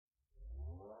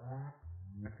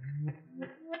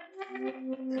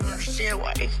understand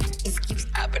why this keeps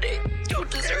happening. You don't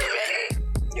deserve it.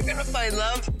 You're gonna find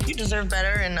love. You deserve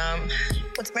better, and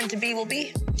what's meant to be will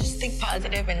be. Just think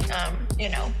positive, and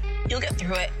you'll get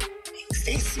through it.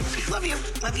 Stacey, love you.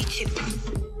 Love you too.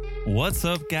 What's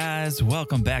up, guys?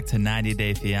 Welcome back to 90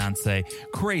 Day Fiancé,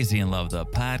 Crazy in Love, the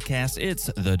podcast. It's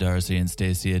the Darcy and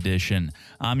Stacey edition.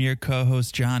 I'm your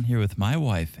co-host, John, here with my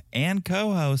wife and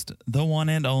co-host, the one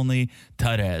and only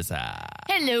Teresa.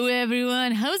 Hello,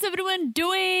 everyone. How's everyone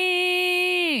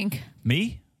doing?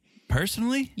 Me,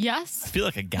 personally? Yes. I feel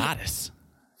like a goddess.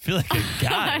 I feel like a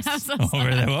goddess I'm so over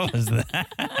sorry. there. What was that?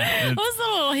 What's the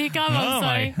little hiccup? I'm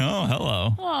sorry. Oh,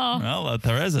 hello. Oh. Hello,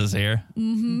 Teresa's here.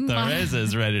 Mm-hmm.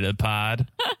 Teresa's ready to pod.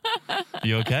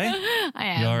 You okay? I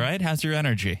am. You all right? How's your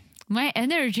energy? My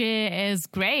energy is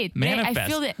great. Manifest. I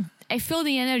feel it. I feel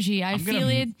the energy. I feel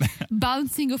it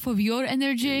bouncing off of your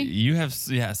energy. You have,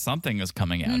 something is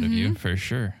coming out of you for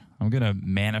sure. I'm going to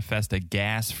manifest a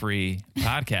gas-free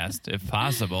podcast if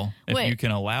possible, if Wait. you can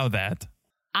allow that.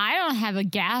 I don't have a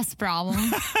gas problem.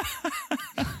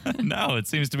 No, it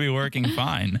seems to be working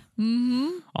fine.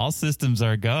 Mm-hmm. All systems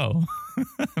are go.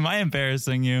 Am I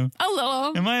embarrassing you? A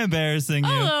little. Am I embarrassing you?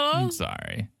 little. I'm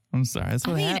sorry. That's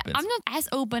what happens. I'm not as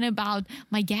open about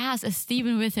my gas as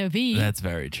Steven with a V. That's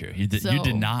very true. You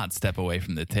did not step away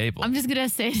from the table. I'm just going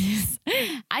to say this.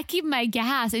 I keep my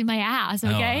gas in my ass,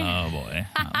 okay? Oh boy.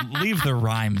 Leave the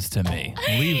rhymes to me.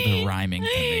 Leave the rhyming to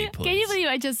me, please. Can you believe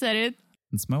I just said it?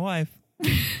 It's my wife.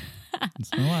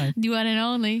 It's my wife. The one and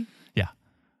only. Yeah.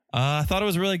 I thought it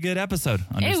was a really good episode.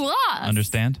 It was.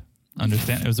 Understand?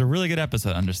 It was a really good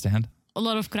episode. Understand? A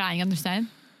lot of crying, understand?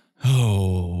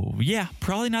 Oh, yeah.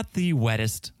 Probably not the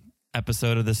wettest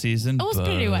episode of the season. It was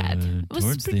pretty wet. It was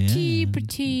towards pretty the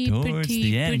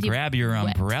end, pretty grab your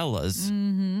wet. umbrellas.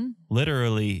 Mm-hmm.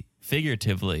 Literally,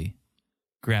 figuratively,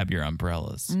 grab your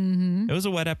umbrellas. Mm-hmm. It was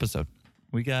a wet episode.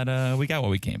 We got what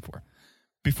we came for.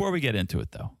 Before we get into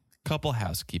it, though, couple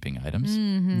housekeeping items.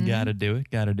 Mm-hmm. Gotta do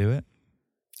it.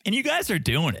 And you guys are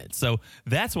doing it. So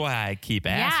that's why I keep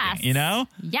asking, Yes. you know?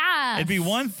 Yes. It'd be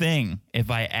one thing if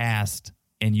I asked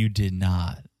and you did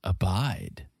not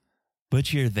abide.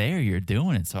 But you're there, you're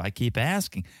doing it. So I keep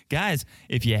asking. Guys,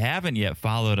 if you haven't yet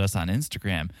followed us on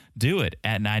Instagram, do it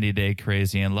at 90 Day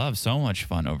Crazy in Love. So much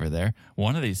fun over there.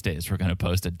 One of these days, we're going to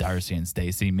post a Darcy and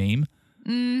Stacey meme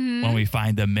when we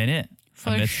find a minute For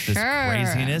amidst this sure.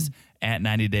 craziness. At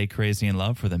 90 Day Crazy in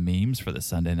Love for the memes, for the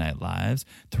Sunday Night Lives.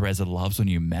 Teresa loves when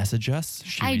you message us.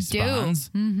 She I responds.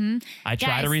 do. Mm-hmm. I try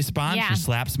Guys, to respond. yeah. She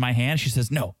slaps my hand. She says,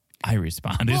 no, I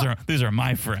respond. These are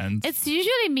my friends. It's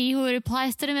usually me who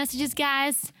replies to the messages,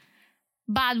 guys.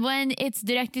 But when it's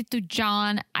directed to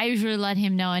John, I usually let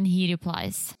him know and he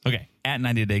replies. Okay, at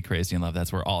 90 Day Crazy in Love,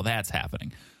 that's where all that's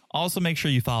happening. Also, make sure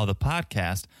you follow the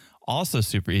podcast. Also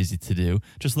super easy to do.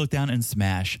 Just look down and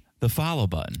smash the follow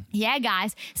button. Yeah,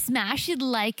 guys, smash it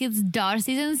like it's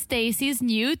Darcy's and Stacey's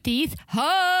new teeth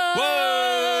hug.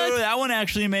 Whoa! That one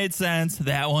actually made sense. What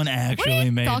What are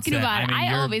you made talking sense. about? I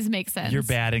you're- always make sense. You're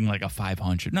batting like a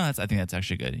 500. No, I think that's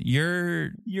actually good.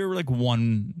 You're like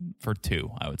 1 for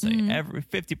 2, I would say. Mm-hmm. Every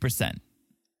 50%.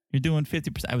 You're doing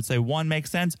 50%. I would say one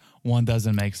makes sense, one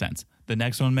doesn't make sense. The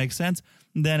next one makes sense,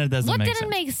 then it doesn't What make didn't sense.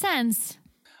 make sense?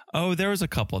 Oh, there was a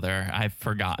couple there. I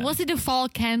forgot. Was it the fall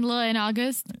candle in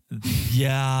August?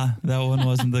 Yeah, that one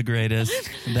wasn't the greatest.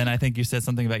 Then I think you said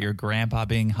something about your grandpa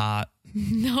being hot.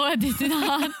 No, I did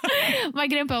not. My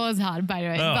grandpa was hot, by the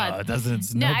way. Oh, but it doesn't.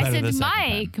 It's no, no I better said the second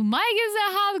Mike. time. Mike is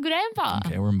a hot grandpa.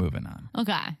 Okay, we're moving on.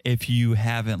 Okay. If you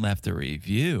haven't left a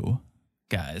review,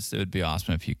 guys, it would be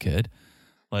awesome if you could.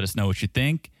 Let us know what you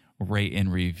think. Rate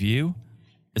and review,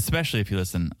 especially if you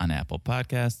listen on Apple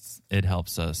Podcasts. It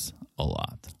helps us a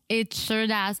lot. It sure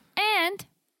does. And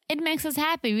it makes us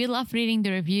happy. We love reading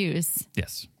the reviews.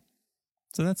 Yes.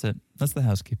 So that's it. That's the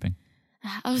housekeeping.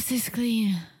 Oh, this is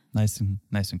clean. Nice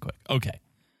and quick. Okay.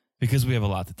 Because we have a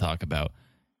lot to talk about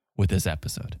with this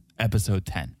episode. Episode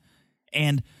 10.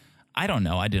 And I don't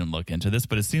know. I didn't look into this,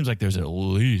 but it seems like there's at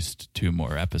least 2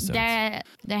 more episodes. There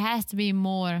has to be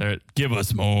more. Give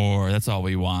us more. That's all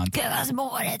we want. Give us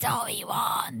more. That's all we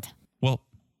want. Well,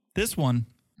 this one,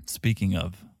 speaking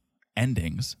of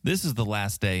endings, this is the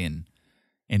last day in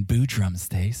Boodrum,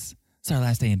 Stace. It's our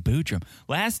last day in Boodrum.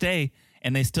 Last day,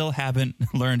 and they still haven't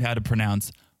learned how to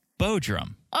pronounce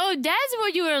Bodrum. Oh, that's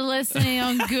what you were listening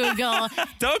on Google.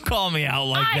 Don't call me out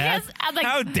like that.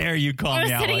 How dare you call We're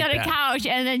me out sitting like on that? a couch,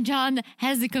 and then John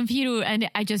has the computer,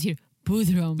 and I just hear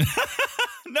Boodrum.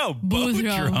 No,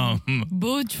 Bodrum.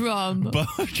 Bodrum.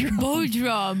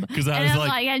 Because I was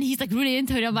like, and he's like really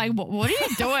into it. I'm like, what are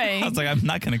you doing? I was like, I'm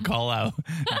not going to call out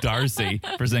Darcy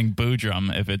for saying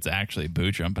Boodrum if it's actually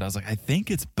Boodrum. But I was like, I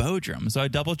think it's Bodrum. So I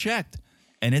double checked.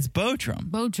 And it's Bodrum.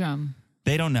 Bodrum.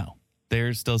 They don't know.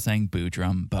 They're still saying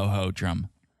Boodrum, Bohodrum,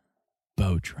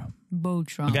 Bodrum.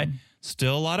 Bodrum. Okay.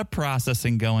 Still a lot of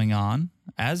processing going on.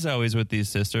 As always with these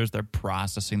sisters, they're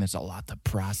processing. There's a lot to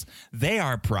process. They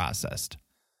are processed.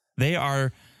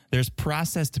 There's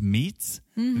processed meats.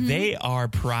 Mm-hmm. They are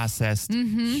processed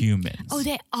humans. Oh,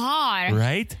 they are.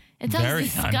 Right? It sounds Very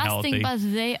disgusting, unhealthy. but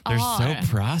they They're are. so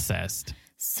processed.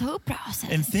 So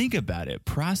processed. And think about it.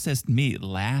 Processed meat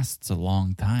lasts a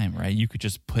long time, right? You could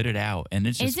just put it out and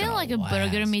it's just Is it gonna like a last.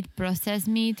 burger meat, processed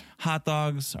meat? Hot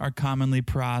dogs are commonly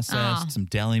processed. Ah. Some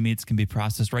deli meats can be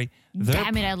processed, right?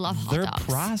 Damn it, I love hot They're dogs.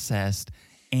 processed.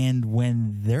 And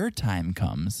when their time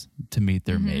comes to meet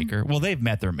their maker, well, they've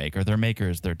met their maker. Their maker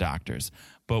is their doctors.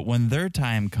 But when their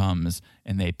time comes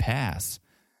and they pass,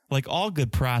 like all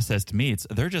good processed meats,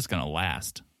 they're just going to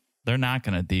last. They're not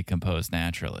going to decompose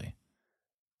naturally.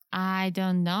 I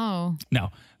don't know. No,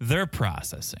 they're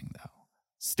processing, though.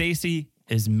 Stacy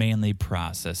is mainly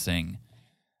processing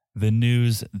the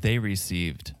news they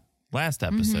received last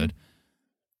episode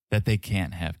that they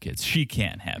can't have kids. She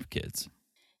can't have kids.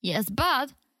 Yes,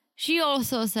 but she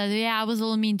also said, yeah, I was a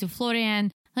little mean to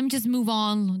Florian. Let me just move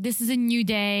on. This is a new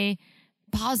day.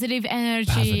 Positive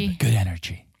energy. Good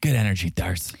energy. Good energy,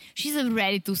 Darce. She's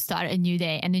ready to start a new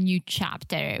day and a new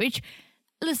chapter, which,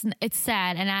 listen, it's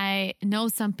sad. And I know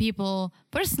some people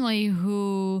personally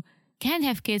who can't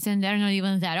have kids and they're not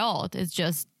even that old. It's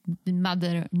just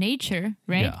Mother Nature,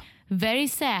 right? Yeah. Very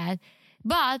sad.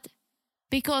 But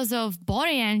because of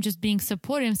Borean just being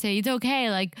supportive and say, it's okay,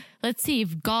 like, let's see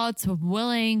if God's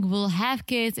willing, we'll have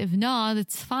kids. If not,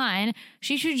 it's fine.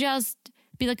 She should just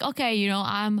be like, okay,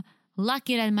 I'm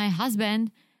lucky that my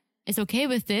husband is okay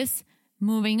with this.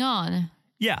 Moving on.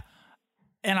 Yeah.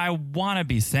 And I want to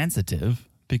be sensitive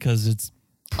because it's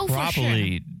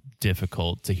probably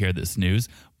difficult to hear this news.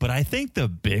 But I think the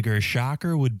bigger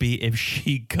shocker would be if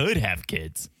she could have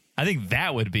kids. I think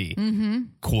that would be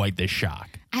quite the shock.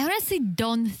 I honestly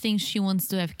don't think she wants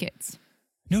to have kids.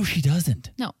 No, she doesn't.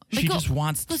 No. She just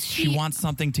wants she wants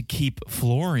something to keep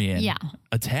Florian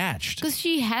attached. Because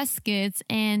she has kids,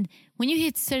 and when you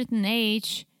hit certain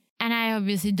age, and I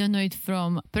obviously don't know it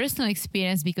from personal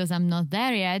experience because I'm not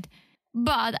there yet,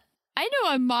 but I know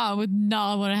my mom would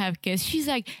not want to have kids. She's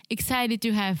like excited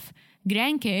to have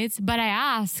grandkids, but I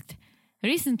asked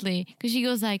recently because she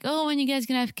goes like, oh, when you guys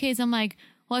gonna have kids? I'm like,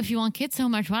 well, if you want kids so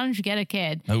much, why don't you get a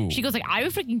kid? Oh. She goes like, are you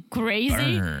freaking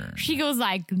crazy? Burn. She goes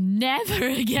like, never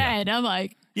again. I'm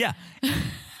like, Yeah.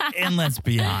 And let's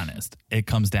be honest, it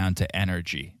comes down to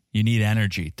energy. You need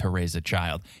energy to raise a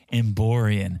child. And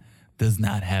Borean does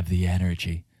not have the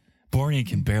energy. Borean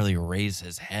can barely raise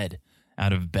his head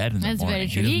out of bed in the that's morning. very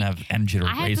true. He doesn't have energy to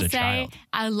I raise have a to say, child.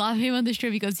 I love him on the show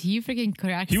because he freaking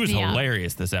corrects He was me up.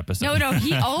 hilarious this episode. No,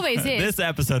 he always is. This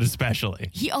episode especially.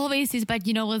 He always is, but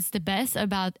you know what's the best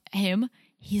about him?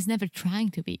 He's never trying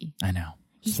to be. I know.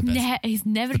 He's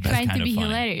never the best trying kind to of be funny.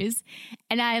 hilarious.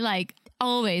 And I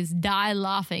always die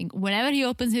laughing. Whenever he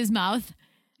opens his mouth,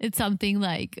 it's something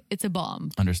like it's a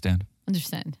bomb. Understand?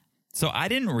 Understand? So I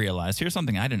didn't realize, here's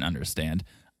something I didn't understand.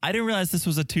 I didn't realize this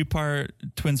was a 2-part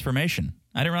twinsformation.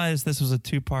 I didn't realize this was a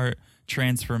 2-part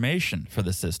transformation for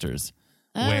the sisters.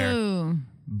 Where Oh.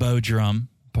 Bodrum,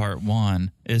 part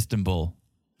 1, Istanbul,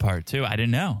 part 2. I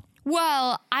didn't know.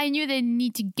 Well, I knew they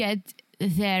need to get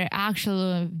their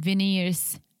actual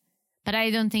veneers, but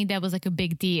I don't think that was a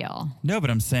big deal. No,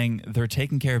 but I'm saying they're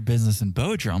taking care of business in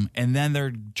Bodrum and then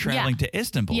they're traveling to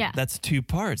Istanbul. Yeah. That's 2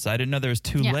 parts. I didn't know there was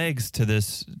 2 legs to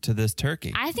this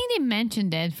turkey. I think they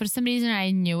mentioned it. For some reason,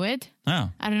 I knew it. Oh.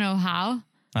 I don't know how.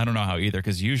 I don't know how either,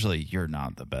 because usually you're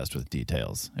not the best with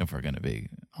details, if we're going to be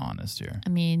honest here. I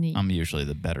mean, I'm usually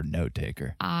the better note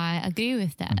taker. I agree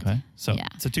with that. Okay. So yeah.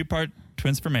 it's a 2-part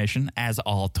twinsformation, as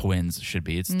all twins should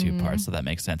be. It's 2 Mm-hmm. parts, so that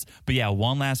makes sense. But yeah,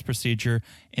 one last procedure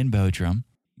in Bodrum.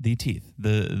 The teeth,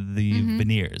 the Mm-hmm.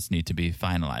 veneers need to be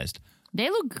finalized. They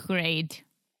look great.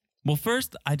 Well,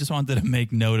 first, I just wanted to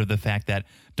make note of the fact that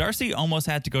Darcy almost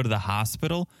had to go to the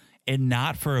hospital, and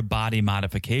not for a body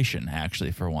modification, actually,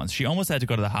 for once. She almost had to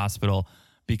go to the hospital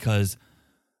because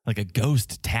a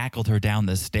ghost tackled her down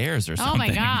the stairs or something. Oh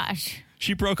my gosh.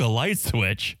 She broke a light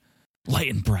switch.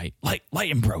 Light and bright. Light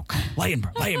and broke. Light and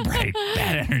bright.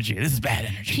 Bad energy. This is bad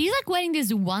energy. She's wearing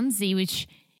this onesie, which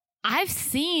I've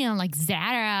seen on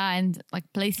Zara and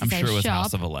places I'm sure I it was shop.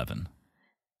 House of 11.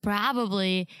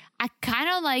 Probably. I kind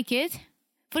of like it,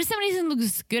 for some reason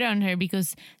looks good on her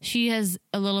because she has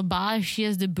a little butt, she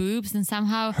has the boobs, and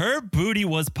somehow Her booty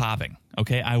was popping.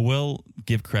 Okay, I will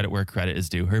give credit where credit is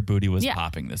due. Her booty was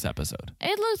popping this episode.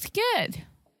 it looks good.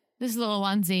 This little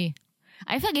onesie.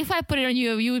 I feel like if I put it on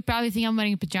you, you would probably think I'm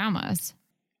wearing pajamas.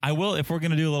 I will, if we're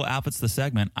going to do a little outfits to the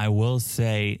segment, I will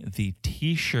say the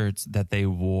T-shirts that they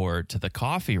wore to the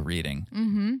coffee reading,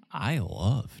 I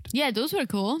loved. Yeah, those were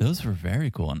cool. Those were very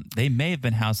cool. And they may have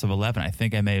been House of 11. I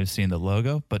think I may have seen the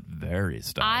logo, but very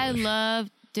stylish. I love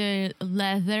the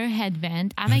leather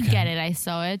headband. I might get it. I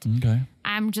saw it. Okay.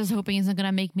 I'm just hoping it's not going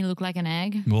to make me look like an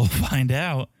egg. We'll find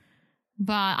out.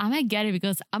 But I might get it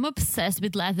because I'm obsessed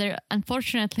with leather.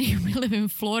 Unfortunately, we live in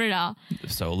Florida.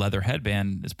 So leather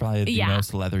headband is probably the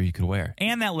most leather you could wear.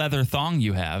 And that leather thong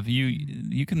you have,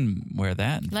 you can wear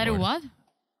that. In Leather Florida. what?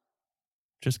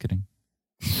 Just kidding.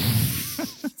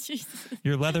 Jesus.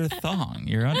 Your leather thong,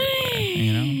 your underwear,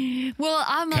 you know? Well,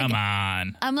 Come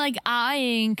on. I'm like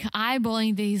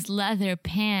eyeballing these leather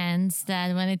pants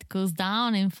that when it goes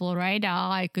down in Florida,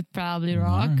 I could probably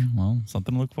rock. All right, well,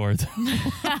 something to look forward to.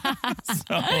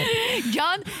 So,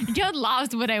 John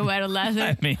loves when I wear leather.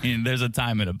 I mean, there's a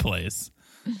time and a place.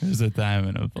 There's a time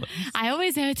and a place. I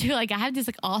always have to I have this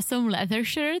awesome leather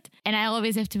shirt, and I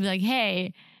always have to be like,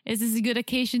 hey, is this a good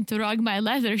occasion to rock my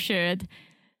leather shirt?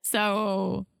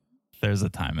 So there's a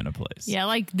time and a place. yeah,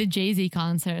 like the Jay-Z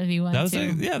concert we went That was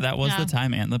to. that was the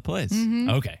time and the place.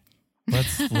 Okay.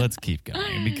 Let's keep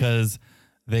going because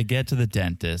they get to the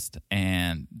dentist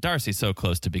and Darcy's so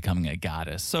close to becoming a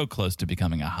goddess, so close to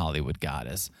becoming a Hollywood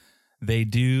goddess. They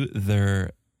do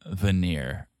their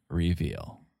veneer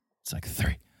reveal. It's like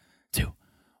 3, 2,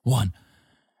 1.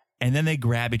 And then they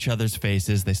grab each other's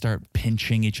faces. They start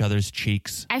pinching each other's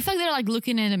cheeks. I feel like they're like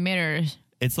looking in the mirror.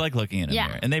 It's like looking in a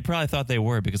mirror. And they probably thought they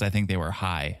were because I think they were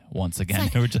high once again.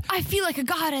 Like, They were just, I feel like a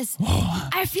goddess.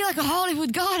 I feel like a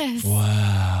Hollywood goddess.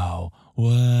 wow.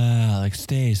 Wow. Like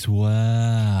Stace,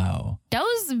 wow.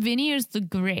 Those veneers look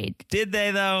great. Did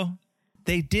they though?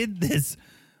 They did this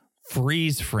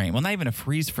freeze frame. Well, not even a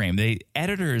freeze frame.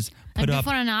 Editors Like put up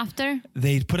before and after.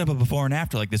 they put up a before and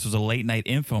after, like this was a late night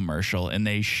infomercial, and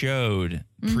they showed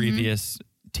previous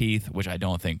teeth, which I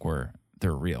don't think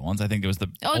they're real ones. I think it was the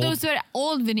Those were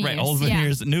old veneers. right, old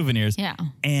veneers, new veneers. Yeah.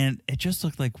 And it just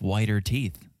looked like whiter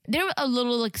teeth. They're a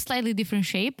little like slightly different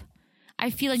shape. I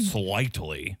feel like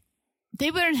Slightly. they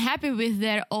weren't happy with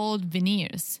their old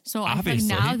veneers. So I think Obviously.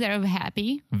 now they're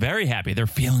happy. Very happy. They're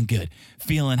feeling good,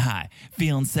 feeling high,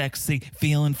 feeling sexy,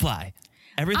 feeling fly.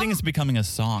 Everything is becoming a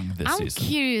song this I'm season.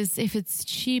 curious if it's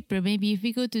cheaper. Maybe if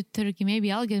we go to Turkey,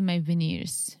 maybe I'll get my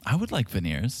veneers. I would like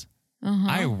veneers.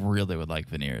 I really would like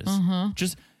veneers.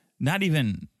 Just not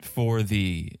even for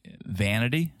the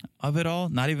vanity of it all,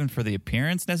 not even for the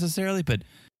appearance necessarily, but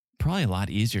probably a lot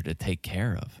easier to take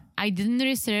care of. I didn't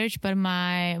research, but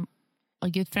a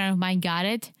good friend of mine got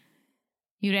it.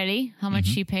 You ready? How much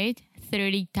she paid?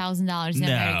 $30,000 in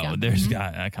America. No, there's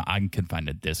I can find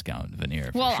a discount veneer.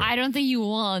 For Well, sure. I don't think you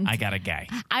want. I got a guy.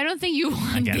 I don't think you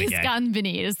want got a guy. discount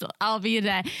veneers. I'll be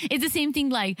that. It's the same thing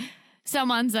like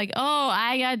someone's like, oh,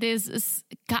 I got this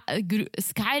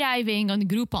skydiving on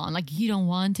Groupon. Like, you don't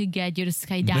want to get your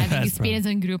skydiving That's experience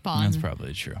on Groupon. That's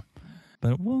probably true.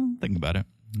 But we'll think about it.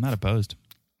 I'm not opposed.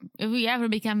 If we ever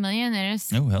become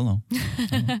millionaires. Oh, hello.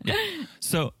 Yeah.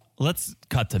 So let's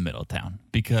cut to Middletown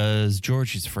because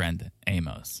Georgie's friend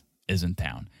Amos is in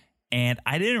town. And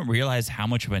I didn't realize how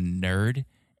much of a nerd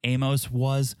Amos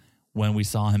was when we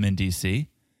saw him in DC.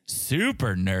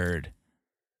 Super nerd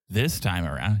this time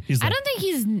around. He's I like, don't think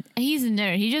he's a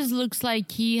nerd. He just looks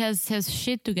like he has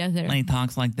shit together. he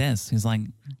talks like this. He's like,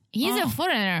 He's a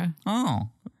foreigner. oh,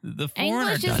 the foreigner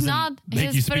English is doesn't not make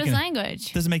you his speak first in-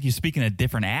 language. Doesn't make you speak in a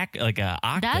different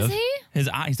octave. Does he? He's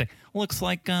like, looks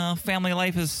like family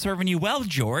life is serving you well,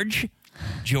 George.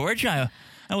 George, I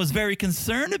was very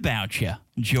concerned about you,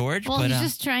 George. Well, but he's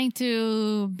just trying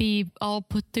to be all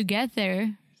put together.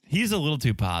 he's a little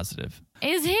too positive.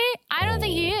 Is he? I don't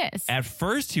think he is. At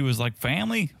first, he was like,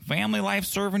 family life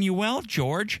serving you well,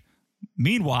 George.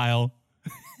 Meanwhile,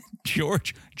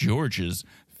 George's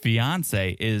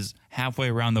fiance is halfway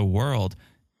around the world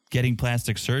getting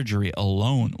plastic surgery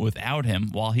alone without him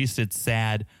while he sits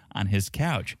sad on his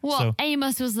couch. Well, So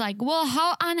Amos was like, well,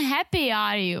 how unhappy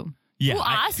are you? Yeah, Who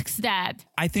I- asks that?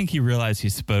 I think he realized he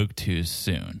spoke too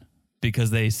soon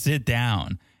because they sit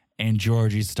down and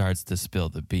Georgie starts to spill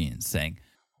the beans saying,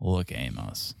 look,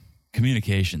 Amos,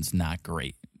 communication's not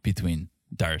great between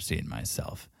Darcy and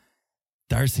myself.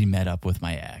 Darcy met up with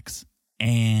my ex,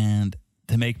 and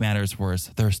to make matters worse,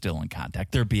 they're still in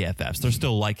contact. They're BFFs. They're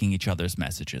still liking each other's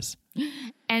messages.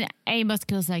 And Amos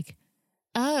goes like,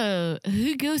 oh,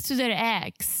 who goes to their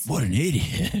ex? What an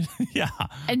idiot. Yeah.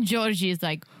 And Georgie is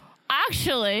like,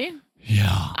 actually,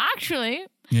 Yeah.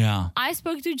 Yeah. I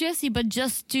spoke to Jesse, but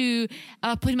just to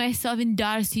put myself in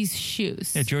Darcy's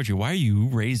shoes. Yeah, Georgie, why are you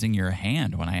raising your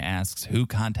hand when I ask who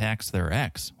contacts their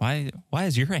ex? Why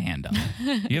is your hand up?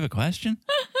 You have a question?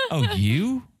 Oh,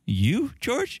 you? You,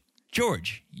 George?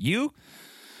 George, you?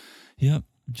 Yep.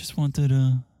 Just wanted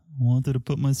to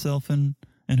put myself in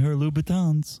her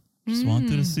Louboutins. Just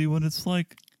wanted to see what it's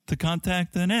like to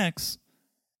contact an ex.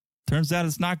 Turns out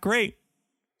it's not great.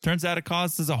 Turns out it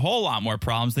causes a whole lot more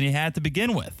problems than he had to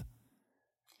begin with.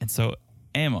 And so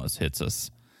Amos hits us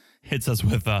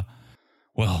with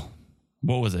what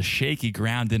was a shaky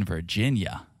ground in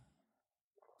Virginia.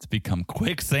 It's become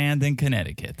quicksand in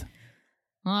Connecticut.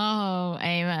 Oh,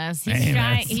 Amos.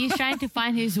 He's trying to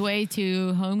find his way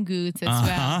to Home Goods as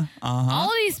well.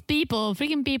 All these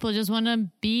freaking people just want to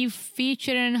be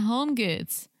featured in Home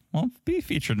Goods. Well, be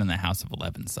featured in the House of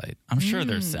 11 site. I'm sure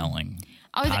they're selling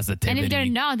positivity. And if they're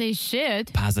not, they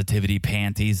should. Positivity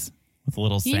panties with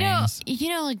little sayings.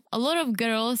 Like a lot of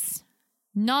girls,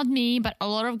 not me, but a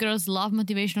lot of girls love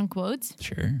motivational quotes.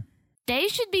 Sure. They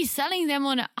should be selling them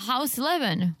on House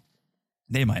 11.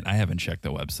 They might. I haven't checked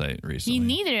the website recently.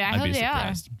 Me neither. I hope they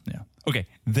are. Yeah. Okay.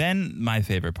 Then my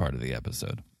favorite part of the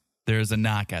episode. There's a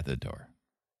knock at the door.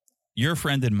 Your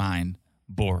friend and mine,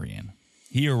 Borean.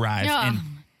 He arrives and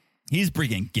he's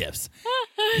bringing gifts.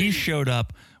 He showed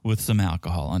up with some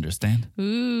alcohol, understand?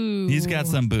 Ooh. He's got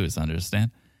some booze,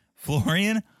 understand?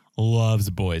 Florian loves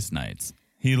boys' nights.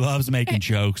 He loves making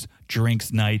jokes,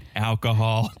 drinks night,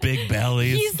 alcohol, big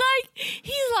bellies.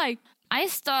 He's like, I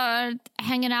start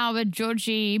hanging out with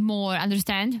Georgie more,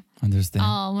 understand?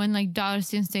 Understand. When like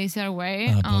Darcy and Stacey are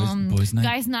away. Boys' night.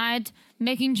 Guys' night,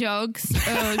 making jokes,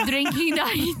 drinking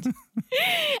night.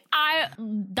 I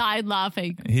died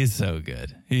laughing. He's so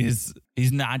good. He's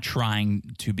not trying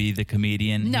to be the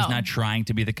comedian. No. He's not trying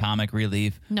to be the comic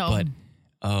relief. No.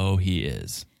 But, he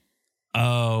is.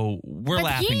 Oh, we're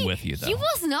laughing with you, though. He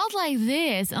was not like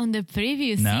this on the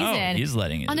previous season. No, he's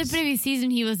letting it. On the previous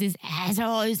season, he was this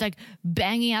asshole. He's like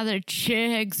banging other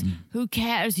chicks. Who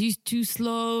cares? He's too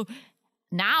slow.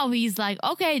 Now he's like,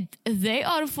 okay, they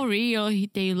are for real.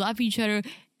 They love each other.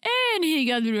 And he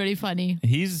got really funny.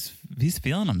 He's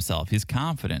feeling himself. He's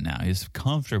confident now. He's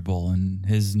comfortable in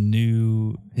his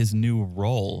new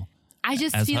role. I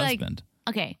just as feel husband.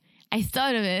 like, okay, I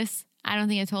thought of this. I don't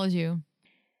think I told you.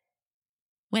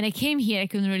 When I came here, I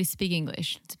couldn't really speak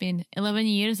English. It's been 11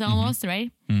 years almost,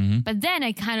 right? Mm-hmm. But then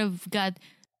I kind of got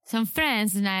some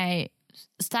friends and I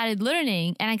started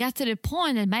learning, and I got to the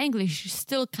point that my English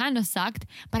still kind of sucked,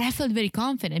 but I felt very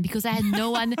confident because I had no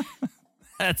one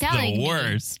That's telling the me.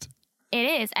 worst.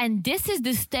 It is, and this is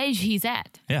the stage he's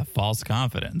at. Yeah, false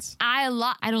confidence. I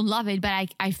don't love it, but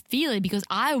I feel it because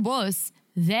I was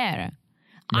there.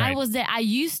 Right. I was there. I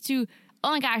used to, oh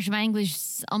my gosh, my English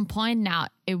is on point now.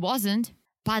 It wasn't.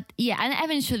 But yeah, and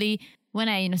eventually when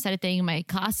I started taking my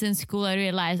class in school, I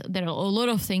realized there are a lot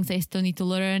of things I still need to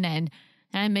learn. And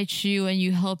I met you and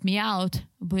you helped me out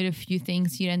with a few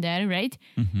things here and there, right?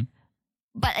 Mm-hmm.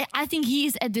 But I think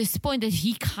he's at this point that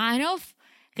he kind of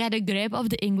got a grip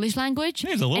of the English language.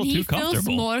 He's a little and too he feels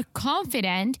comfortable. more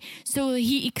confident. So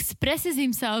he expresses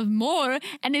himself more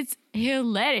and it's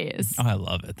hilarious. Oh, I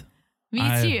love it. Me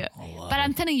too. But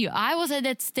I'm telling you, I was at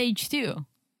that stage too.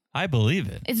 I believe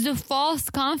it. It's the false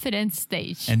confidence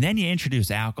stage. And then you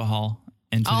introduce alcohol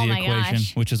into Oh the my equation,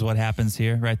 gosh. which is what happens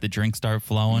here, right? The drinks start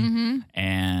flowing,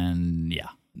 Mm-hmm.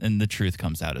 and the truth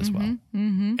comes out as well.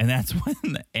 Mm-hmm. And that's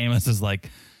when Amos is like,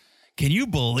 "Can you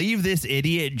believe this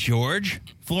idiot George?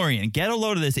 Florian, get a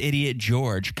load of this idiot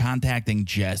George contacting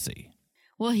Jesse."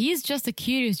 Well, he's just a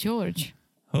curious George.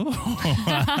 Oh,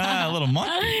 a little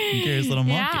monkey. Curious little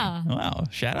monkey. Yeah. Wow.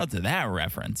 Shout out to that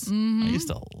reference. I used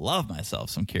to love myself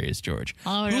some Curious George.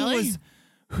 Oh, really?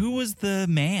 Who was the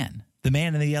man? The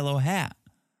man in the yellow hat.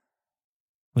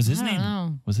 Was his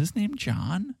name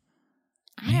John?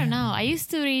 I don't know. I used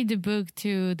to read the book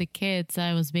to the kids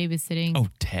I was babysitting. Oh,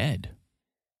 Ted.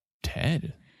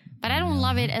 But I don't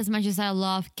love it as much as I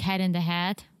love Cat in the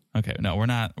Hat. Okay, no, we're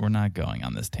not going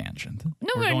on this tangent. No,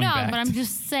 we're going not, back but I'm to-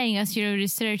 just saying as you're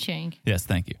researching. Yes,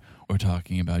 thank you. We're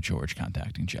talking about George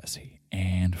contacting Jesse.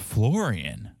 And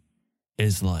Florian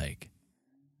is like,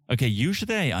 okay,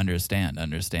 usually I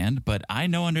understand, but I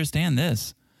know understand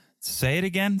this. Say it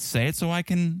again. Say it so I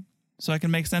can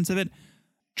make sense of it.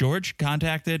 George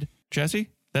contacted Jesse?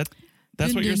 That's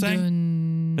what you're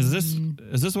saying? Is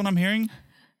this what I'm hearing?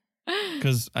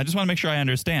 Because I just want to make sure I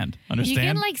understand. You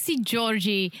can like see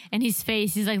Georgie and his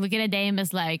face. He's like looking at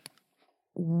Amos like,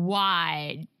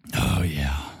 why? Oh,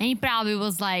 yeah. And he probably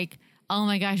was like, oh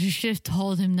my gosh, you should have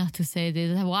told him not to say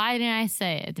this. Why didn't I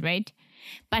say it, right?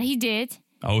 But he did.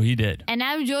 Oh, he did. And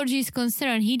now Georgie is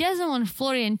concerned. He doesn't want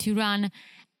Florian to run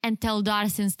and tell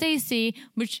Darcy and Stacey,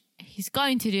 which he's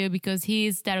going to do because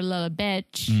he's their little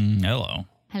bitch. Hello.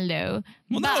 Hello.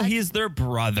 Well, no, he's their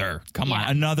brother. Come on,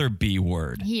 another B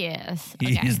word. He is.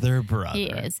 He's their brother. He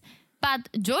is. But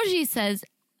Georgie says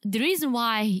the reason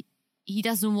why he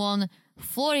doesn't want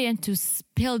Florian to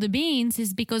spill the beans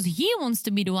is because he wants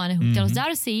to be the one who tells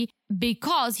Darcy,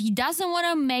 because he doesn't want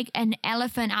to make an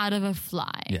elephant out of a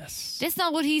fly. Yes. That's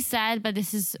not what he said, but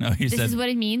this is said, is what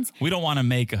it means. We don't want to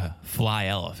make a fly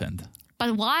elephant.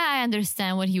 But why I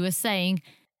understand what he was saying,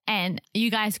 and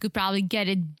you guys could probably get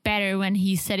it better when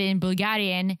he said it in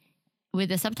Bulgarian with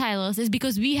the subtitles, is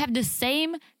because we have the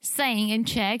same saying in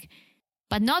Czech,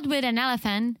 but not with an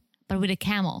elephant, but with a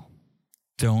camel.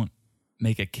 Don't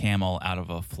make a camel out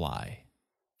of a fly.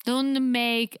 Don't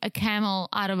make a camel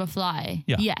out of a fly.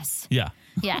 Yeah. Yes. Yeah.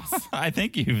 Yes. I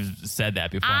think you've said that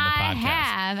before on the podcast. I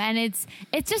have, and it's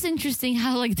just interesting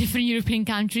how like different European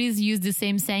countries use the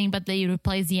same saying, but they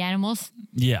replace the animals.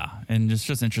 Yeah, and it's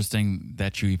just interesting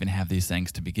that you even have these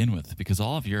sayings to begin with, because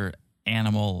all of your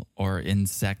animal or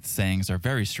insect sayings are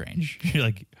very strange. You're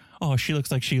like, oh, she looks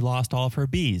like she lost all of her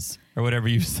bees, or whatever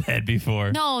you said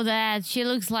before. No, that she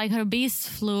looks like her bees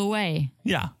flew away.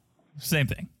 Yeah, same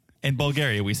thing. In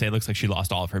Bulgaria, we say it looks like she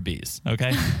lost all of her bees,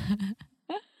 okay?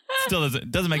 Still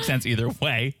doesn't make sense either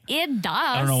way. It does.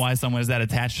 I don't know why someone is that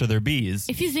attached to their bees.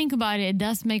 If you think about it, it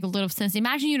does make a lot of sense.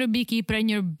 Imagine you're a beekeeper and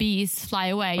your bees fly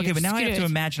away. Okay, but now I have to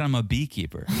imagine I'm a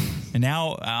beekeeper. And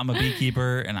now I'm a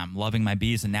beekeeper and I'm loving my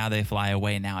bees, and now they fly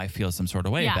away, and now I feel some sort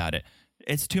of way about it.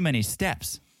 It's too many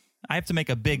steps. I have to make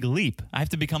a big leap. I have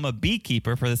to become a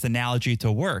beekeeper for this analogy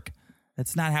to work.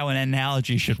 That's not how an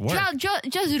analogy should work.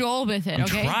 Just roll with it,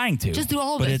 okay? I'm trying to. Just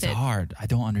roll with it. But it's hard. I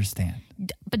don't understand.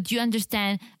 But you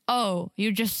understand,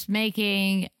 you're just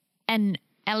making an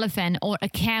elephant or a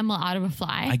camel out of a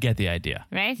fly. I get the idea.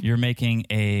 Right? You're making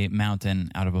a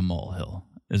mountain out of a molehill,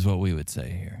 is what we would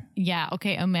say here. Yeah,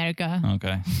 okay, America.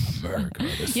 Okay. America.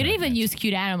 You don't even use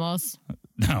cute animals.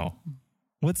 No.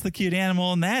 What's the cute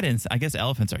animal in that? I guess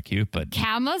elephants are cute, but...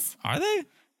 Camels? Are they?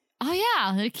 Oh,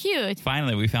 yeah, they're cute.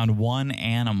 Finally, we found one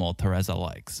animal Teresa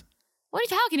likes. What are you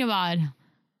talking about?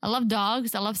 I love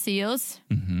dogs. I love seals.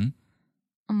 Mm-hmm.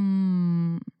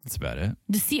 That's about it.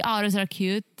 The sea otters are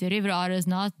cute. The river otters,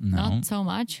 not so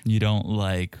much. You don't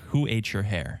like... Who ate your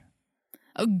hair?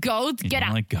 A goat? You Get don't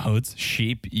out. like goats.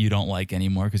 Sheep, you don't like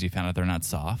anymore because you found out they're not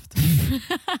soft.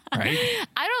 Right?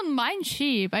 I don't mind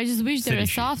sheep. I just wish they were City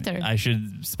sheep. softer. I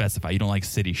should specify. You don't like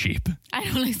city sheep. I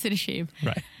don't like city sheep.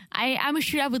 Right. I'm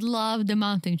sure I would love the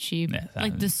mountain sheep. Yeah,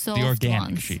 like the soft the organic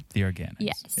ones. sheep. The organic.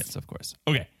 Yes. Yes, of course.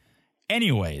 Okay.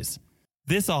 Anyways,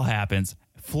 this all happens.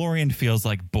 Florian feels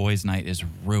like boys' night is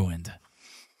ruined.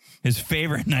 His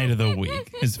favorite night of the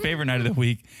week. His favorite night of the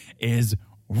week is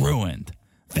ruined.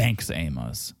 Thanks,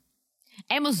 Amos.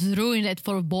 Amos ruined it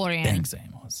for Borean. Thanks,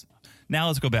 Amos. Now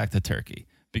let's go back to Turkey,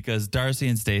 because Darcy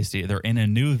and Stacey, they're in a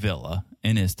new villa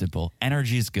in Istanbul.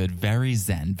 Energy's good, very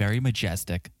zen, very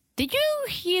majestic. Did you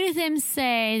hear them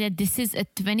say that this is a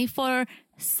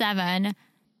 24/7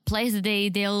 place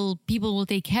that people will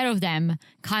take care of them,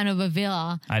 kind of a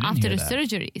villa after the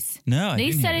surgeries? No,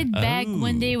 they said it back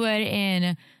when they were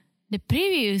in the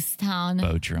previous town,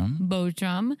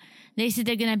 Bodrum. They said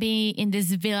they're gonna be in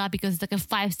this villa because it's like a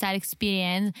 5-star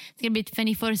experience. It's gonna be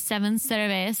 24/7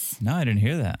 service. No, I didn't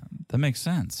hear that. That makes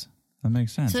sense. So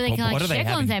they can like check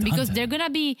on them because they're going gonna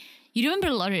be. You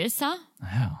remember Larissa?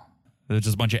 Wow. There's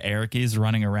just a bunch of Erickies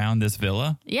running around this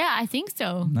villa? Yeah, I think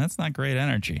so. That's not great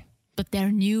energy. But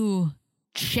their new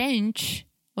change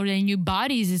or their new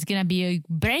bodies is gonna be a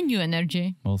brand new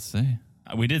energy. We'll see.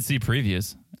 We did see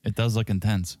previews. It does look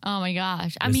intense. Oh my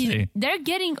gosh. I We'll mean, see. they're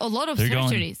getting a lot of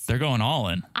surgeries. They're going all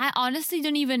in. I honestly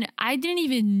I didn't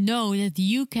even know that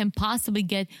you can possibly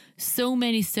get so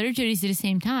many surgeries at the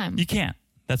same time. You can't.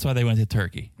 That's why they went to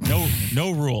Turkey. No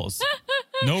rules.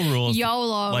 No rules.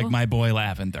 YOLO. Like my boy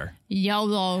Lavender.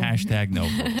 YOLO. Hashtag no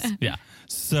rules. Yeah.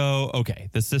 So, okay.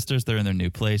 The sisters, they're in their new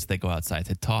place. They go outside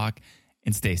to talk.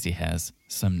 And Stacey has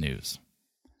some news.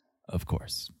 Of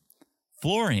course.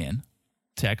 Florian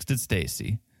texted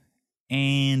Stacey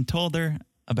and told her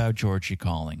about Georgie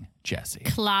calling Jesse.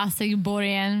 Classic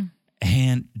Borean.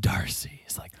 And Darcy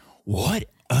is like, what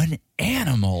an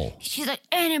animal. She's like,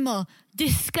 animal,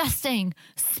 disgusting,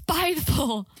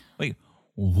 spiteful. Wait,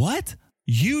 what?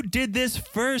 You did this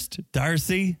first,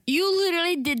 Darcy. You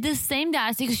literally did the same,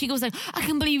 Darcy. Because she goes like, I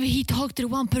can't believe he talked to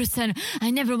one person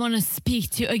I never want to speak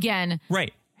to again.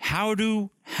 Right. how do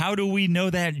we know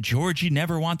that Georgie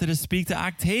never wanted to speak to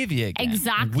Octavia again?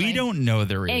 Exactly. We don't know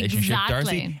the relationship, Exactly.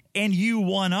 Darcy. And you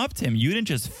one-upped him. You didn't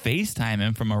just FaceTime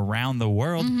him from around the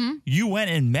world. You went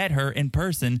and met her in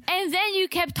person And then you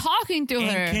kept talking to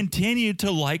her. and continued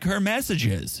to like her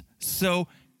messages. So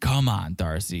come on,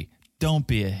 Darcy. Don't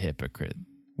be a hypocrite.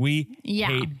 We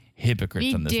hate hypocrites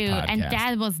We on this do. podcast. And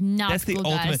that was not That's the cool,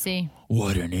 ultimate. Darcy.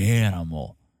 What an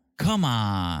animal. Come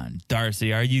on,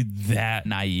 Darcy. Are you that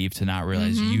naive to not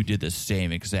realize you did the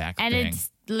same exact And thing?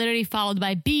 it's literally followed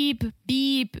by beep,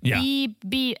 beep, Yeah. beep,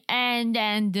 beep, and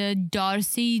then the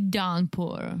Darcy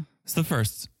downpour. It's the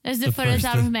first. That's the first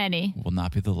out of many. Will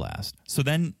not be the last. So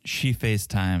then she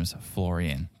FaceTimes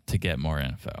Florian to get more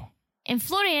info. And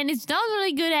Florian is not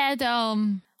really good at,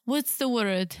 what's the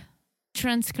word?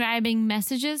 Transcribing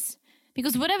messages.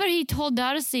 Because whatever he told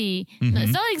Darcy,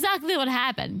 it's not exactly what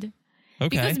happened.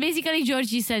 Okay. Because basically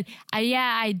Georgie said,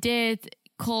 yeah, I did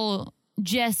call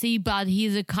Jesse, but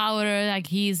he's a coward, like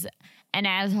he's an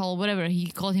asshole, whatever. He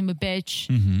called him a bitch.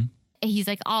 And he's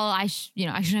like, oh, I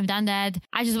shouldn't have done that.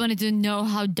 I just wanted to know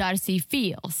how Darcy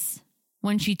feels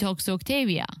when she talks to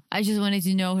Octavia. I just wanted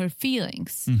to know her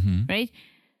feelings, right?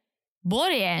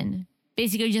 Borian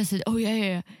basically just said, oh,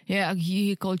 yeah,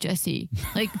 he called Jesse.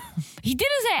 Like, he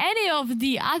didn't say any of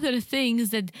the other things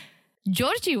that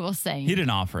Georgie was saying. He didn't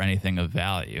offer anything of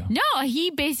value. No, he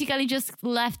basically just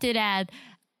left it at,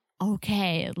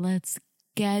 okay, let's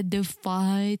get the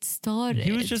fight started.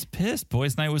 He was just pissed.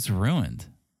 Boys' night was ruined.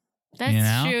 That's you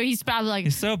know? true. He's probably like,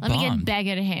 He's so let me get bummed. back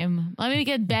at him. Let me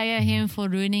get back at him for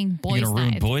ruining You're boys' going to ruin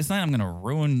night. boys' night? I'm going to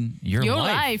ruin your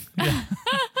life. Yeah.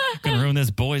 Going to ruin this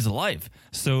boy's life.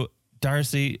 So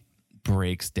Darcy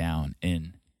breaks down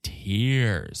in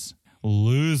tears,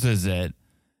 loses it,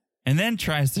 and then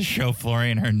tries to show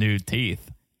Florian her new teeth.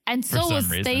 And for so some was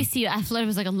reason. Stacey. I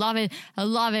was like, I love it. I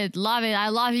love it. Love it. I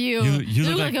love you. You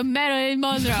look look like a Marilyn You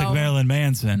Monroe. look like Marilyn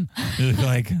Manson. You look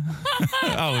like,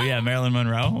 oh yeah, Marilyn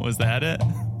Monroe. Was that it?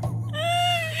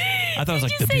 I thought it was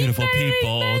like you the say beautiful Marilyn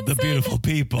people. The Manson? beautiful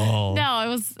people. No,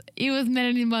 it was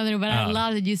Marilyn Monroe, but I Oh.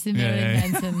 love that you said Yeah, Marilyn yeah,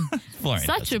 yeah. Manson. Florian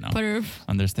Such a doesn't know. perv.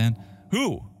 Understand?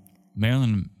 Who?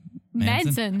 Marilyn Manson?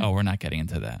 Manson. Oh, we're not getting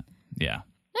into that. Yeah.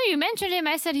 No, you mentioned him.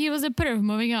 I said he was a perv.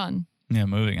 Moving on. Yeah,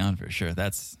 moving on for sure.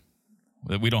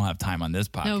 We don't have time on this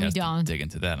podcast No, we to don't. dig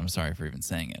into that. I'm sorry for even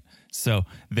saying it. So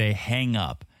they hang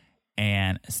up,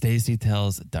 and Stacey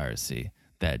tells Darcy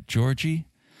that Georgie,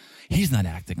 he's not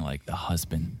acting like the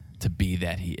husband to be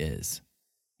that he is.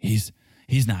 He's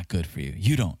not good for you.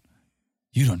 You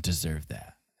don't deserve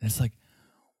that. And it's like,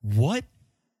 what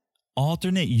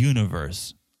alternate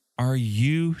universe are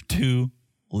you two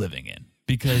living in?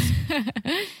 Because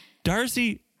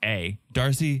Darcy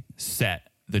set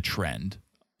the trend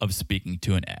of speaking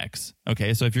to an ex.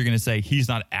 Okay, so if you're going to say he's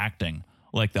not acting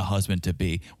like the husband to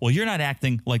be, well, you're not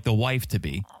acting like the wife to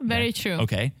be. Very true.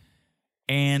 Okay.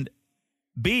 And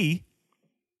B,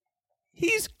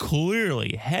 he's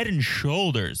clearly head and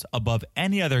shoulders above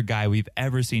any other guy we've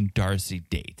ever seen Darcy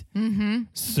date. Mm-hmm.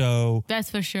 So, That's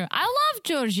for sure. I love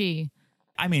Georgie.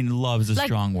 I mean, love's a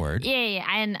strong word. Yeah,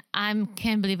 and I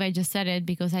can't believe I just said it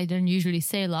because I don't usually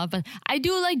say love, but I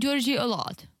do like Georgie a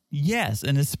lot. Yes,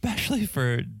 and especially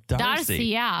for Darcy. Darcy,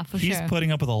 yeah, for He's sure.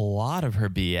 putting up with a lot of her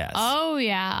BS. Oh,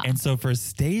 yeah. And so for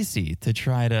Stacey to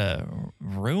try to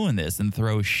ruin this and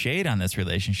throw shade on this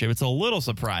relationship, it's a little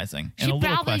surprising and a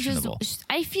little questionable.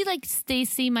 I feel like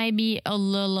Stacey might be a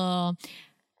little,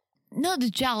 not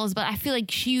jealous, but I feel like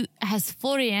she has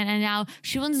Florian and now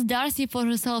she wants Darcy for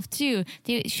herself too.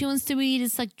 She wants to be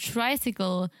this like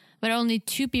tricycle where only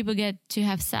two people get to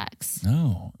have sex.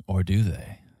 No, or do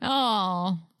they?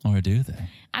 Oh. Or do they?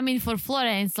 I mean, for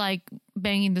Florian, it's like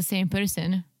banging the same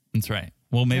person. That's right.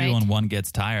 Well, maybe Right. when one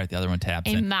gets tired, the other one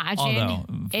taps in. Although,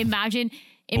 Imagine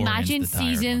the tired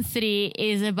season one. 3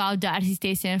 is about Darcy,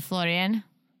 Stacey, and Florian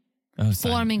oh,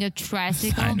 forming a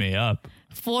tricycle. sign me up.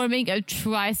 Forming a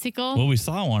tricycle. Well, we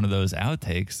saw one of those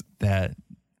outtakes that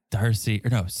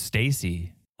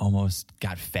Stacey almost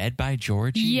got fed by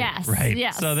Georgie. Yes, Right.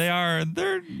 yes. So they're I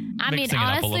mean, mixing it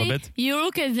up a little honestly, bit. you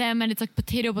look at them and it's like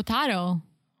potato.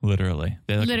 Literally.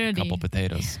 They look like a Literally. couple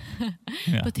potatoes.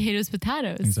 Yeah. Potatoes.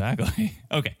 Exactly.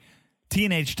 Okay.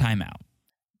 Teenage timeout.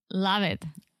 Love it.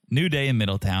 New day in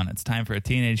Middletown. It's time for a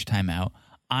teenage timeout.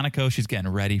 Aniko, she's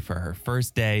getting ready for her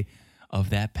first day of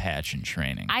that pageant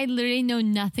training. I literally know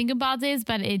nothing about this,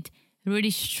 but it really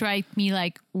struck me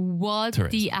like, what Teresa.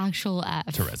 the actual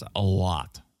F? Teresa, a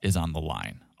lot is on the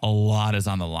line. A lot is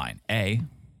on the line. A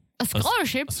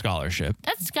scholarship? a scholarship.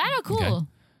 That's kind of cool. Okay.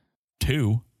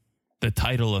 2, the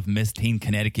title of Miss Teen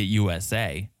Connecticut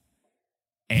USA.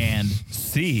 And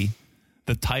C,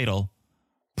 the title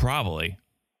probably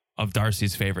of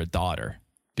Darcy's favorite daughter.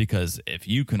 Because if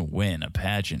you can win a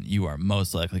pageant, you are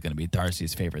most likely going to be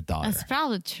Darcy's favorite daughter. That's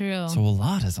probably true. So a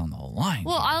lot is on the line.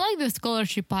 Well, I like the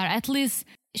scholarship part. At least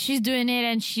she's doing it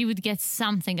and she would get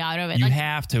something out of it. You Like,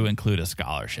 have to include a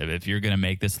scholarship if you're going to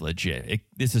make this legit.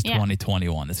 This is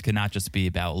 2021. This cannot just be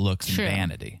about looks True. and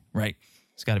vanity, right?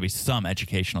 There's got to be some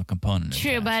educational component.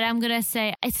 true, but I'm going to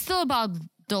say it's still about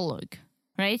the look,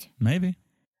 right? Maybe.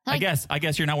 Like- I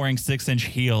guess you're not wearing 6-inch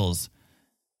heels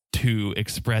to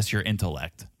express your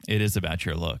intellect. It is about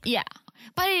your look. Yeah.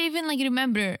 But I even like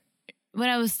remember when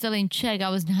I was still in Czech, I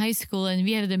was in high school and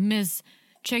we had the Miss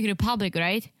Czech Republic,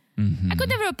 right? I could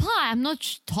never apply. I'm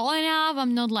not tall enough.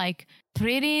 I'm not like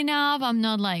pretty enough. I'm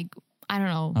not like, I don't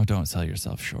know. Oh, don't sell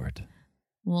yourself short.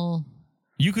 Well,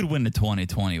 You could win the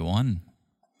 2021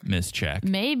 Miss Czech.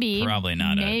 maybe. Probably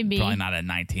not. Maybe. Probably not a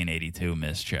 1982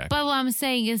 Miss Czech. But what I'm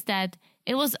saying is that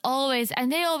it was always,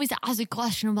 and they always ask a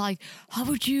question about like, how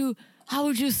would you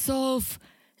solve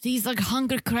these like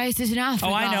hunger crises in Africa?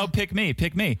 Oh, I know. Pick me.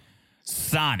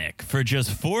 Sonic for just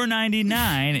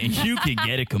 $4.99, you can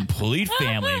get a complete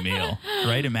family meal.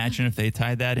 Right? Imagine if they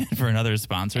tied that in for another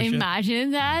sponsorship.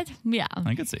 Imagine that. Yeah.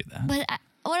 I could see that. But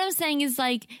what I'm saying is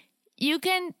like, you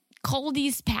can call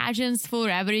these pageants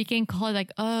forever. You can call it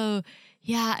like, oh,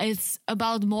 yeah, it's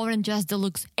about more than just the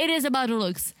looks. It is about the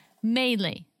looks,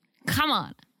 mainly. Come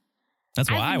on. That's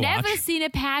why I I've watch. never seen a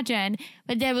pageant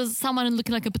where there was someone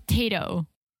looking like a potato.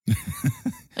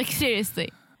 Like, seriously.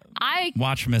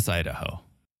 Watch Miss Idaho.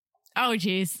 Oh,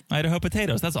 jeez. Idaho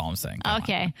potatoes. That's all I'm saying. Come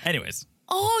Okay. on. Anyways,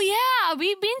 Oh, yeah.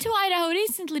 We've been to Idaho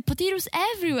recently. Potatoes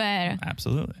everywhere.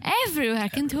 absolutely. Everywhere. I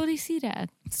can totally see that.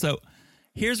 So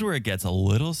here's where it gets a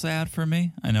little sad for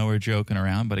me. I know we're joking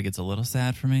around, but it gets a little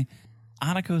sad for me.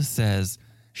 Aniko says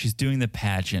she's doing the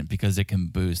pageant because it can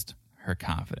boost her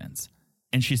confidence.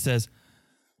 And she says,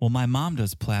 well, my mom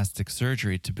does plastic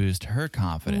surgery to boost her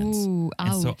confidence. Ooh,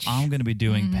 and so ouch. I'm going to be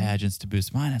doing pageants to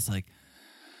boost mine. It's like,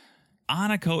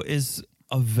 Aniko is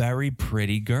a very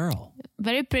pretty girl.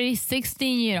 Very pretty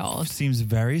 16-year-old. Seems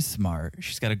very smart.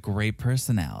 She's got a great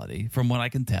personality, from what I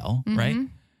can tell, right?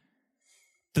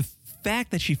 The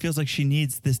fact that she feels like she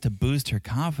needs this to boost her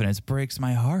confidence breaks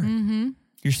my heart.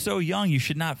 You're so young. You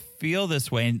should not feel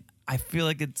this way. And I feel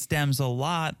like it stems a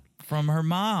lot from her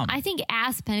mom. I think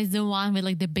Aspen is the one with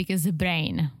like the biggest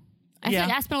brain. I Yeah. feel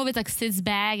like Aspen always like sits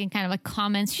back and kind of like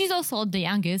comments. She's also the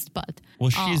youngest, but well,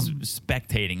 she's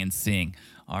spectating and seeing,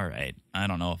 all right, I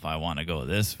don't know if I want to go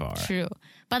this far. true.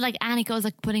 But like Annika was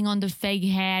like putting on the fake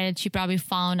hair that she probably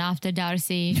found after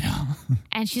Darcy.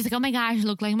 And she's like, oh my gosh, I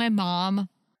look like my mom.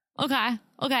 Okay.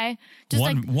 Just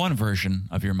like, One version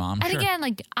of your mom, and sure. again,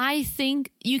 like I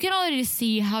think you can already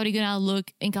see how they're gonna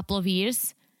look in a couple of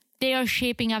years. They are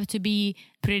shaping up to be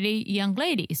pretty young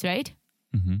ladies, right?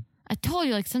 Mm-hmm. I told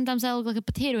you, like sometimes I look like a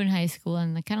potato in high school,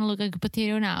 and I kind of look like a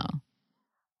potato now,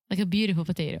 like a beautiful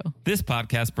potato. This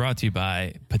podcast brought to you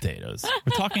by potatoes.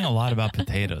 We're talking a lot about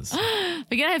potatoes.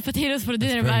 We're gonna have potatoes for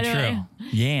dinner, Very by the way. true.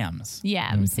 Yams.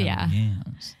 Yams, Let me tell yeah. you,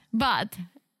 Yams. But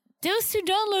those two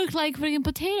don't look like freaking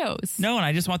potatoes. No, and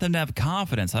I just want them to have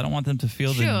confidence. I don't want them to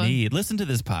feel the Sure. need. Listen to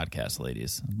this podcast,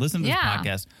 ladies. Listen to this Yeah.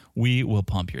 podcast. We will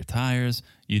pump your tires.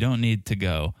 You don't need to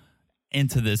go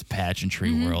into this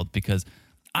pageantry world because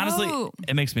honestly, Oh.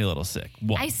 it makes me a little sick.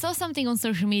 What? I saw something on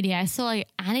social media. I saw like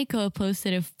Annika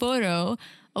posted a photo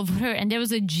of her, and there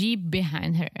was a Jeep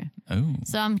behind her. Oh,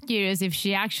 So I'm curious if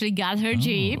she actually got her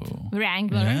Jeep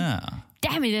Wrangler. yeah.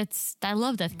 Damn it, I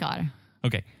love that car.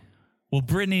 Okay. Well,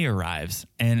 Brittany arrives,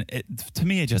 and to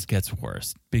me, it just gets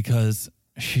worse because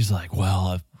she's like, well,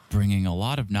 I'm bringing a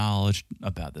lot of knowledge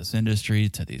about this industry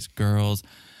to these girls.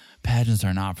 Pageants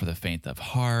are not for the faint of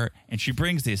heart. And she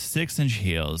brings these 6-inch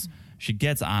heels. She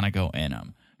gets Aniko in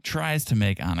them, tries to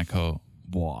make Aniko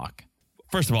walk.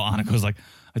 First of all, Aniko's like,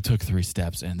 I took 3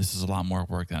 steps, and this is a lot more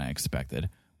work than I expected,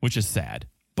 which is sad.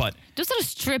 But, Those are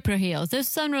stripper heels. Those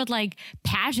some are like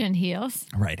pageant heels.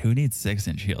 right, who needs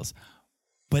 6-inch heels?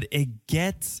 But it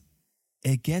gets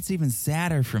even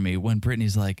sadder for me when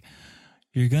Brittany's like,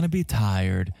 you're going to be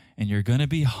tired and you're going to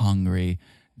be hungry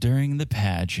during the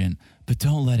pageant, but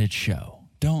don't let it show.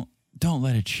 Don't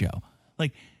let it show.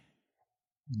 Like,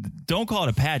 don't call it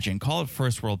a pageant. Call it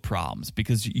first world problems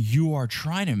because you are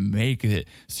trying to make it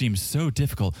seem so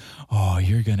difficult. Oh,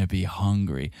 you're going to be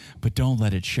hungry, but don't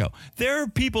let it show. There are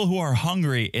people who are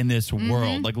hungry in this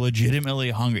world, like legitimately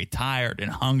hungry, tired and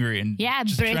hungry and Yeah,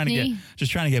 just trying Brittany.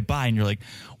 to get by. And you're like,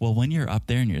 well, when you're up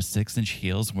there in your 6-inch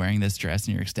heels wearing this dress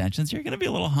and your extensions, you're going to be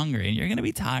a little hungry and you're going to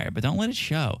be tired, but don't let it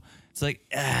show. It's like,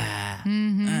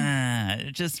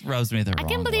 it just rubs me the wrong I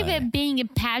can't believe way. that being a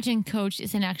pageant coach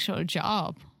is an actual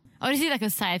job. Or is it like a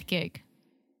sidekick?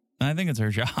 I think it's her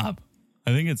job.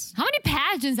 I think it's... How many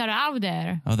pageants are out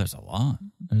there? Oh, there's a lot.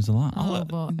 There's a lot. Oh,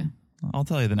 boy. I'll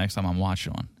tell you the next time I'm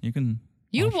watching one. You can...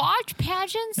 You watch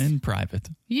pageants? In private.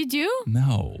 You do?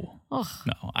 No. Ugh.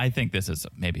 No. I think this is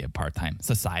maybe a part-time. It's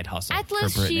a side hustle At for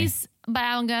least Brittany. she's... But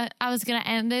I was going to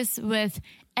end this with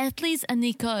at least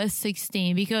Anika is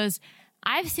 16 because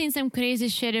I've seen some crazy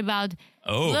shit about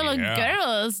little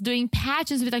girls doing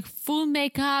pageants with like full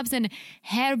makeups and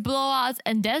hair blowouts,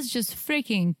 and that's just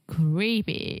freaking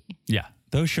creepy. Yeah.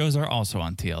 Those shows are also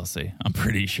on TLC. I'm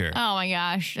pretty sure. Oh my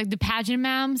gosh. Like the pageant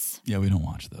moms. Yeah, we don't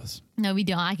watch those. No, we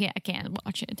don't. I can't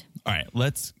watch it. All right,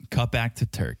 let's cut back to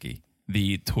Turkey.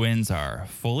 The twins are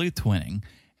fully twinning,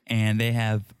 and they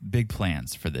have big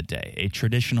plans for the day. A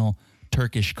traditional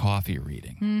Turkish coffee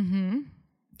reading. Mm-hmm.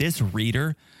 This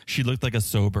reader, she looked like a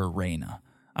sober Reina.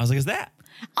 I was like, is that...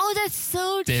 Oh, that's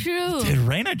so true. Did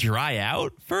Reina dry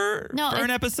out for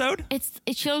an episode?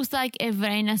 It shows like if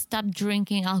Reina stopped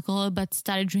drinking alcohol but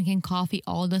started drinking coffee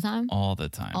all the time. All the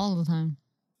time. All the time.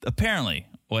 Apparently,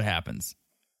 what happens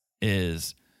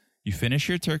is you finish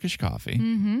your Turkish coffee,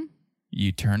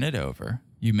 you turn it over,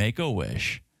 you make a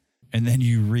wish, and then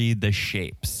you read the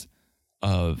shapes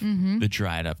of the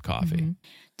dried up coffee.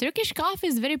 Turkish coffee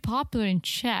is very popular in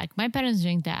Czech. My parents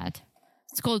drink that.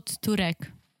 It's called Turek.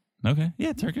 Okay.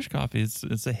 Yeah, Turkish coffee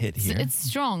is a hit here. It's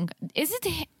strong. Is it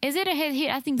a hit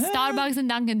here? I think Starbucks and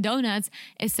Dunkin' Donuts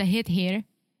is a hit here.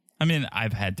 I mean,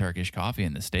 I've had Turkish coffee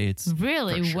in the States.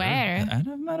 Really? For sure. Where?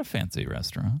 I'm at a fancy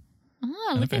restaurant.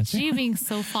 Oh, look at you being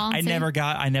so fancy.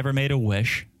 I never made a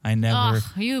wish. I never. Oh,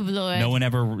 you blew it. No one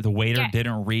ever. The waiter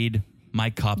didn't read my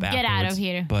cup afterwards. Get out of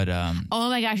here. But oh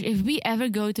my gosh, if we ever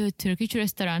go to a Turkish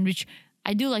restaurant, which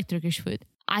I do like Turkish food,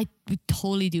 I would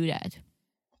totally do that.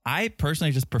 I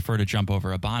personally just prefer to jump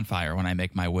over a bonfire when I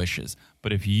make my wishes.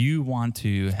 But if you want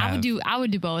to have... I would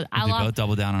do both. I love both,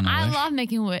 double down on a wish?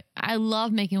 I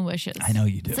love making wishes. I know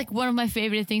you do. It's like one of my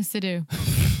favorite things to do.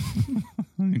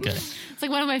 Okay. It's like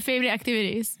one of my favorite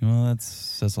activities. Well, that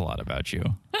says a lot about you.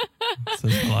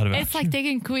 Says a lot about It's like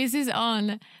taking quizzes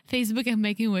on Facebook and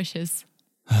making wishes.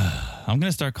 I'm going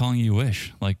to start calling you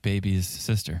Wish, like baby's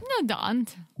sister. No,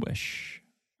 don't. Wish.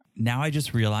 Now I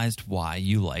just realized why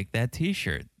you like that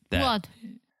T-shirt. What?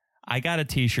 I got a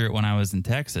T-shirt when I was in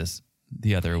Texas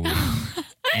the other week.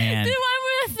 And the one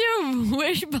with your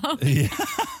wishbone.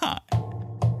 Yeah.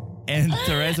 And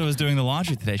Teresa was doing the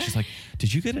laundry today. She's like,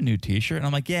 did you get a new T-shirt? And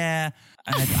I'm like, yeah,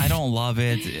 I don't love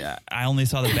it. I only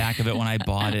saw the back of it when I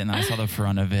bought it, and I saw the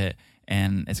front of it,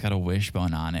 and it's got a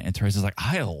wishbone on it. And Teresa's like,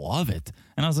 I love it.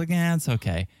 And I was like, yeah, it's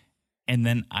okay. And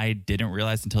then I didn't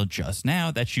realize until just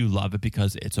now that you love it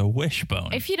because it's a wishbone.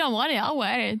 If you don't want it, I'll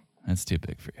wear it. That's too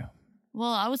big for you.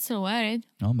 Well, I would still wear it.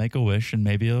 I'll make a wish and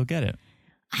maybe you'll get it.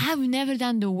 I have never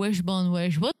done the wishbone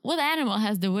wish. What animal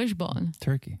has the wishbone?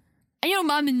 Turkey. And your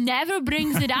mom never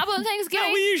brings it up on Thanksgiving?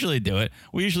 No, we usually do it.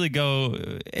 We usually go,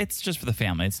 it's just for the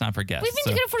family. It's not for guests. We've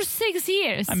been together for 6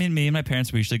 years. I mean, me and my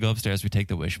parents, we usually go upstairs, we take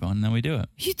the wishbone, and then we do it.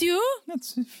 You do?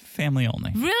 That's family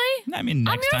only. Really? I mean,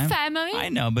 next I'm your time. family. I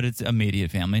know, but it's immediate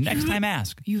family. Next time,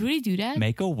 ask. You really do that?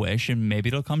 Make a wish, and maybe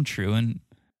it'll come true, and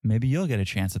maybe you'll get a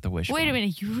chance at the wishbone. Wait a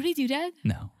minute. You really do that?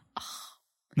 No.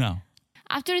 No.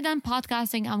 After we're done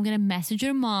podcasting, I'm going to message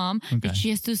your mom that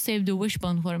she has to save the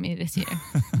wishbone for me this year.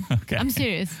 Okay. I'm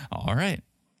serious. All right.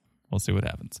 We'll see what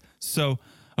happens. So,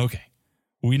 okay.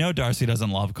 We know Darcy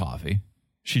doesn't love coffee.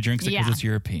 She drinks it because it's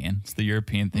European. It's the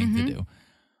European thing to do.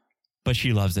 But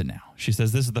she loves it now. She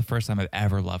says, this is the first time I've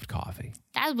ever loved coffee.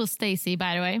 That was Stacy,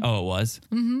 by the way. Oh, it was?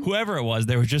 Mm-hmm. Whoever it was,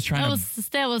 they were just trying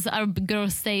That was our girl,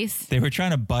 Stace. They were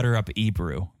trying to butter up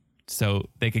Ebrew so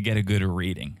they could get a good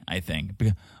reading, I think.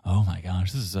 Because, oh my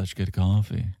gosh, this is such good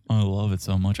coffee. I love it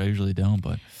so much. I usually don't,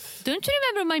 but... Don't you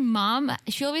remember my mom?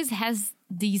 She always has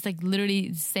these like literally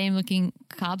the same looking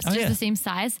cups, just the same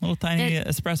size. Little tiny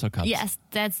espresso cups. Yes,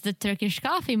 that's the Turkish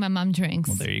coffee my mom drinks.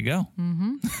 Well, there you go.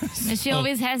 Mm-hmm. And she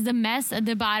always has the mess at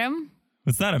the bottom.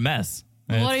 It's not a mess.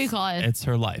 What do you call it? It's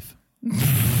her life.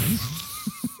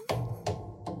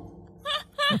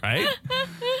 Right?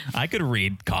 I could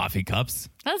read coffee cups.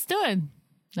 Let's do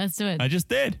it. I just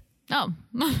did. Oh.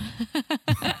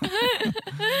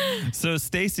 So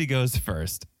Stacy goes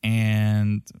first,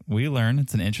 and we learn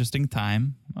it's an interesting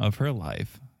time of her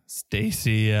life.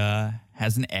 Stacy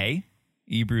has an A.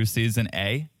 Ebru sees an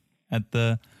A at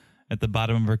the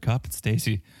bottom of her cup.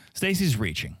 Stacy's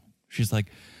reaching. She's like,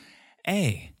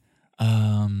 A.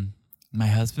 My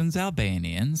husband's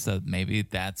Albanian, so maybe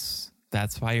that's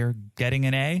why you're getting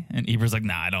an A. And Ebru's like,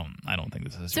 nah, I don't think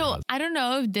this is. So I don't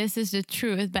know if this is the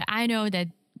truth, but I know that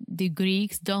the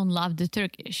Greeks don't love the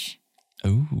Turkish.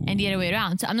 Ooh. And the other way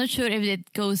around. So I'm not sure if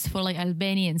it goes for like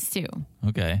Albanians too.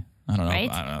 Okay. I don't know.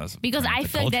 Right? I don't know. Because I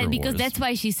feel like that, because that's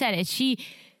why she said it.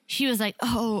 She was like,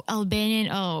 oh, Albanian,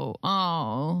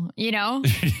 you know?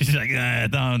 She's like,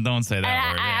 don't say that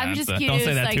And word. I'm just don't curious,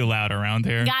 say that like, too loud around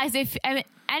here. Guys, if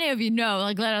any of you know,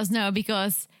 like, let us know,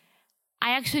 because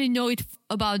I actually know it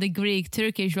about the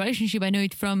Greek-Turkish relationship. I know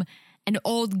it from an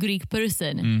old Greek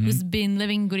person who's been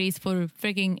living in Greece for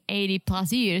freaking 80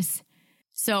 plus years.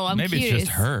 So I'm Maybe curious. it's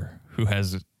just her who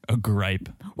has a gripe.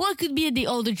 Well, it could be the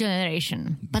older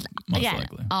generation. But Most again,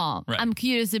 likely. Right. I'm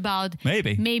curious about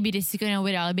maybe this is going on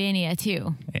with Albania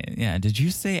too. Yeah, did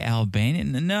you say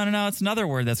Albanian? No, it's another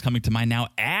word that's coming to mind now.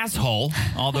 Asshole.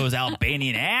 All those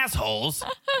Albanian assholes.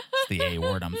 It's the A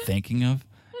word I'm thinking of.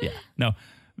 Yeah, no,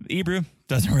 Ebru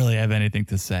doesn't really have anything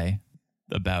to say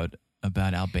about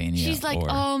Albania. She's like,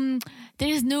 there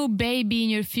is no baby in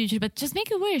your future, but just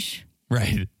make a wish.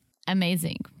 Right.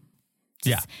 Amazing.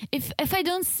 Yeah. If I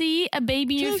don't see a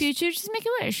baby in your future, just make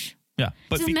a wish. Yeah.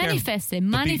 But just be manifest it.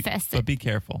 Manifest it. But be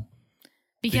careful.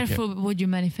 Be careful what you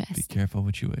manifest. Be careful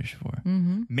what you wish for.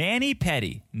 Mm-hmm. Manny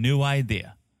Petty, new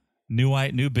idea.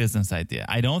 New business idea.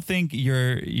 I don't think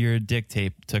your dick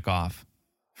tape took off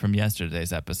from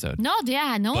yesterday's episode. No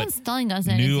one's telling us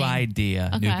anything. New idea,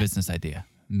 new Okay. business idea.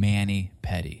 Manny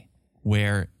Petty,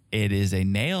 where it is a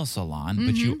nail salon,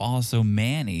 but you also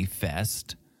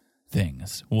manifest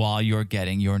things while you're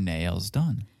getting your nails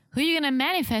done. Who are you going to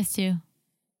manifest to?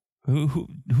 Who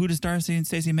does Darcy and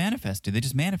Stacey manifest to? They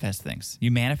just manifest things.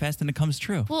 You manifest and it comes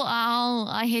true. Well,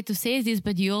 I hate to say this,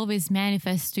 but you always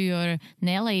manifest to your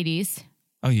nail ladies.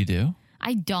 Oh, you do?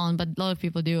 I don't, but a lot of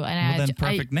people do. And Well, then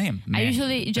perfect name. I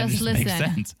usually just listen. Makes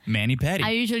sense. Manny Petty. I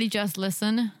usually just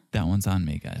listen. That one's on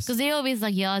me, guys. Because they always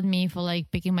like yell at me for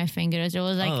like picking my fingers. They're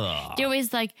always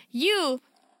like, you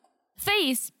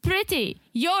face pretty,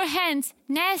 your hands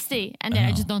nasty, and then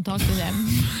I just don't talk to them.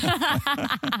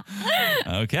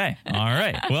 Okay. All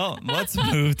right. Well, let's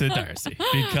move to Darcy,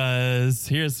 because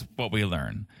here's what we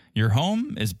learn. Your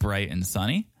home is bright and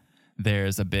sunny.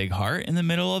 There's a big heart in the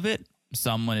middle of it.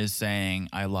 Someone is saying,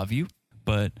 I love you,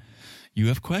 but you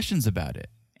have questions about it.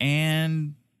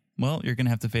 And, well, you're going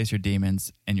to have to face your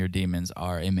demons, and your demons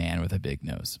are a man with a big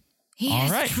nose. He All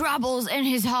has right. troubles in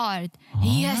his heart.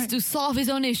 He has to solve his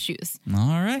own issues.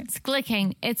 All right. It's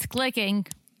clicking.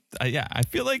 Yeah, I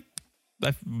feel like,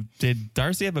 did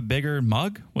Darcy have a bigger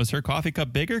mug? Was her coffee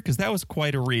cup bigger? Because that was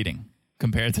quite a reading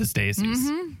compared to Stacey's.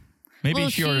 Maybe Well,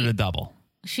 she ordered a double.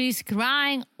 She's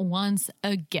crying once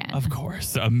again. Of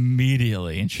course,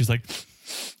 immediately. And she's like,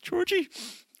 Georgie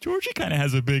kind of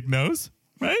has a big nose.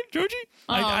 Right, Georgie?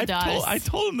 I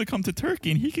told him to come to Turkey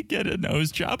and he could get a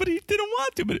nose job, but he didn't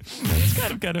want to. But he's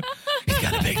got a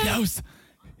big nose.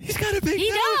 He's got a big nose. He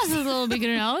does have a little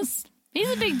bigger nose. He's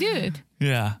a big dude.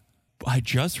 Yeah. I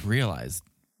just realized,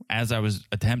 as I was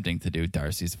attempting to do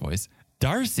Darcy's voice,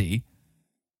 Darcy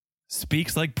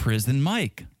speaks like Prison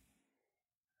Mike.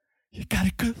 You got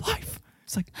a good life.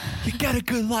 It's like, you got a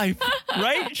good life,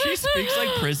 right? She speaks like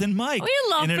Prison Mike. We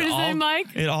love Prison Mike.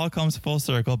 It all comes full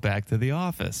circle back to The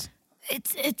Office.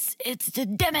 It's the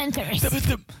Dementors.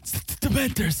 The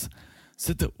Dementors.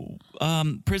 So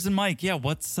Prison Mike, yeah,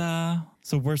 what's the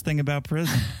worst thing about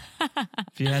prison?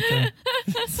 If you had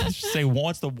to say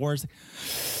what's the worst?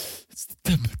 It's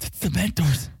the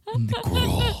Dementors and the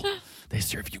gruel. They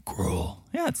serve you gruel.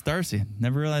 Yeah, it's Darcy.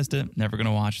 Never realized it. Never going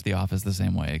to watch The Office the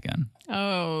same way again.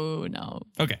 Oh, no.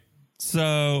 Okay.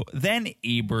 So then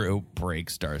Ebru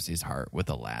breaks Darcy's heart with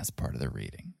the last part of the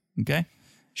reading. Okay?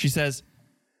 She says,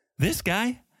 this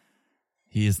guy,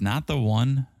 he is not the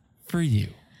one for you.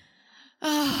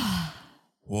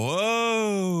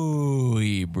 Whoa,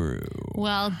 Ebru.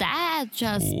 Well, that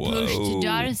just pushed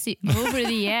Darcy over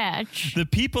the edge. The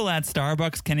people at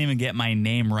Starbucks can't even get my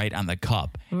name right on the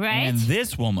cup. Right. And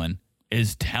this woman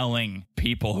is telling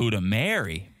people who to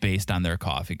marry based on their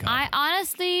coffee cup. I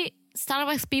honestly,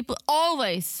 Starbucks people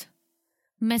always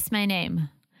miss my name.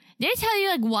 Did I tell you,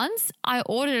 like, once I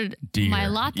ordered Dear. my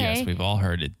latte? Yes, we've all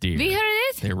heard it, dear. We heard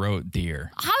it? They wrote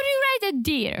dear. How do you write a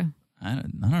dear? I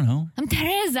don't know. I'm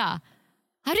Teresa.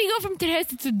 How do you go from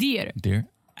Teresa to dear? Dear.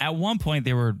 At one point,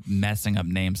 they were messing up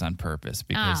names on purpose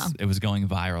because it was going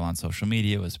viral on social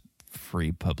media. It was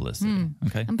free publicity.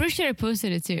 Okay? I'm pretty sure I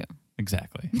posted it too.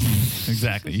 Exactly.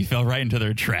 Exactly. You fell right into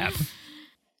their trap. Okay.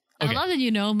 I love that you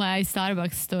know my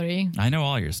Starbucks story. I know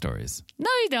all your stories. No,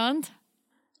 you don't.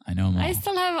 I know them all.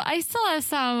 I still have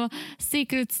some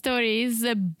secret stories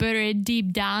buried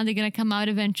deep down. They're gonna come out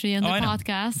eventually on the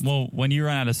podcast. Well, when you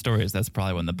run out of stories, that's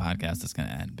probably when the podcast is going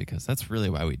to end, because that's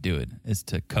really why we do it, is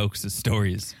to coax the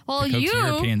stories. Well, to coax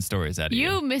European stories out of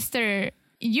you. Mister,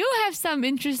 you have some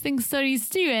interesting stories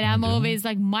too, and I'm always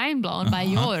like mind blown by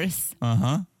yours.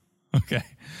 Okay.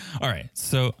 All right.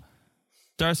 So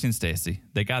Darcy and Stacey,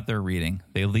 they got their reading.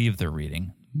 They leave their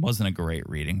reading. Wasn't a great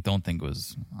reading. I don't think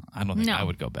No. I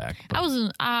would go back. But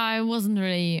I wasn't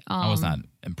really. I was not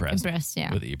impressed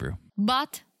yeah. with Ebru.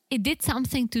 But it did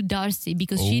something to Darcy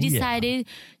because she Oh, yeah. decided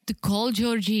to call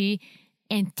Georgie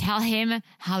and tell him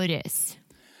how it is.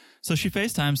 So she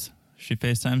FaceTimes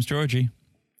Georgie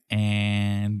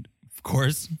and of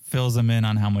course fills him in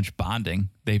on how much bonding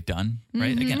they've done,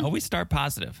 right? Mm-hmm. Again, always start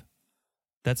positive.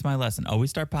 That's my lesson. Always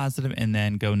start positive and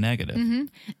then go negative. Mm-hmm.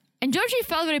 And Georgie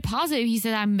felt very positive. He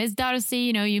said, I miss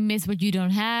Darcy. You miss what you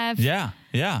don't have. Yeah.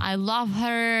 I love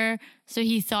her. So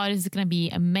he thought it's going to be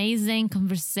amazing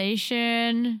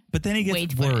conversation. But then he gets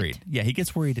Wait for worried. it. Yeah, he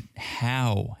gets worried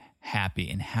how happy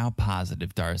and how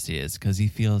positive Darcy is because he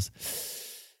feels,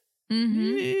 are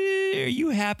you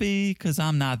happy because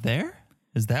I'm not there?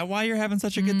 Is that why you're having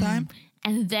such a good time?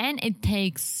 And then it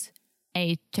takes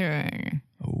a turn.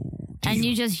 Oh, And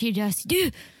you just hear Darcy, do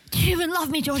you even love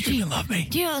me, Georgie? Do you even love me?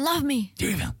 Do you even love me? Do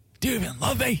you even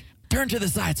love me? Turn to the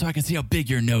side so I can see how big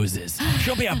your nose is.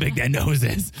 Show me how big that nose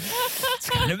is. It's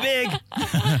kind of big.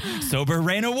 Sober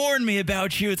Raina warned me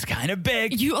about you. It's kind of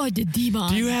big. You are the demon.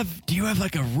 Do you have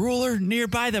like a ruler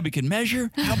nearby that we can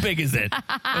measure? How big is it?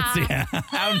 Let's see.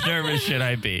 How nervous should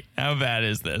I be? How bad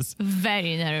is this?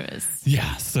 Very nervous.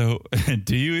 Yeah. So,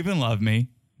 do you even love me?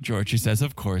 Georgie says,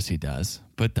 of course he does,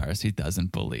 but Darcy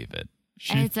doesn't believe it.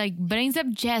 And it's like brings up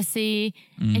Jesse,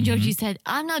 and Georgie said,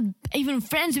 I'm not even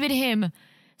friends with him.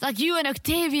 It's like you and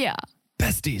Octavia.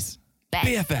 Besties. Best.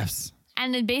 BFFs.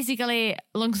 And then basically,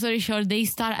 long story short, they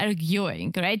start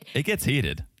arguing, right? It gets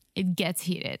heated. It gets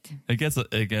heated. It gets a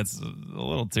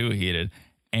little too heated.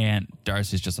 And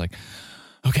Darcy's just like,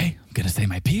 okay, I'm going to say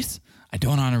my piece. I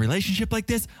don't want a relationship like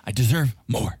this. I deserve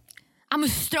more. I'm a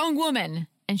strong woman.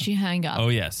 And she hung up. Oh,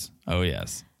 yes.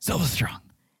 So strong.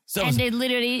 And they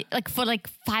literally, for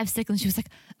 5 seconds, she was like,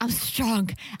 I'm strong.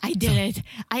 I did it.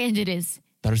 I ended this.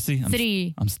 Darcy,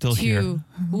 I'm still 3, here. 2,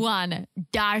 1.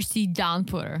 Darcy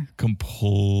downpour.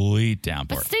 Complete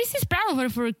downpour. But Stacey's proud of her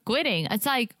for quitting. It's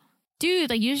like,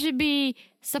 dude, you should be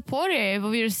supportive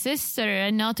of your sister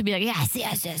and not to be like,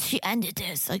 yes, she ended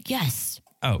this. Like, yes.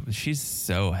 Oh, she's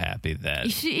so happy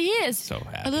that She is. So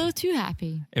happy. A little too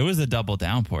happy. it was a double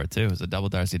downpour, too. It was a double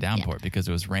Darcy downpour because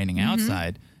it was raining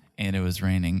outside and it was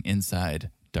raining inside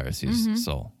Darcy's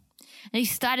soul. They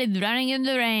started running in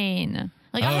the rain.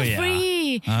 Like, Oh, I'm yeah.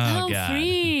 free. Oh, I'm God.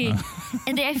 free.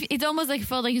 And it almost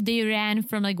felt like they ran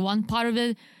from one part of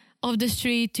the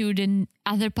street to the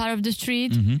other part of the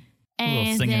street. A little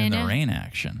And singing in then the rain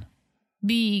action.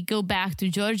 we go back to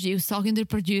Georgie, who's talking to the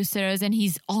producers, and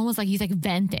he's almost he's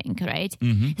venting, right?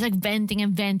 He's venting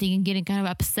and getting kind of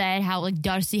upset how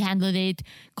Darcy handled it,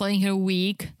 calling her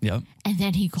weak. Yep, And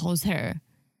then he calls her.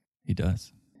 he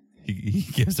does. He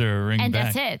gives her a ring And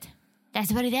back. that's it. That's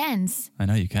what it ends. I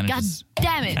know you kind of God just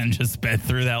damn it. kind of just sped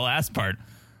through that last part.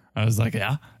 I was like,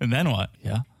 yeah, and then what?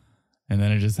 Yeah, and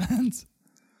then it just ends.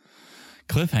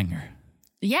 Cliffhanger.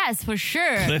 Yes, for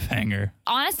sure. Cliffhanger.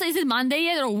 Honestly, is it Monday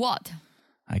yet or what?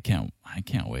 I can't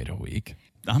wait a week.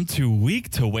 I'm too weak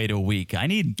to wait a week. Give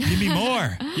me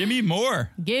more. Give me more.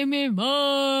 Give me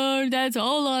more. That's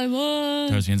all I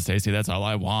want. Darcy and Stacey, that's all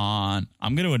I want.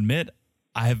 I'm going to admit,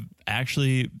 I've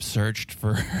actually searched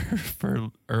for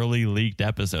early leaked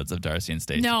episodes of Darcy and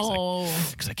Stacey. No.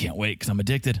 Because I can't wait because I'm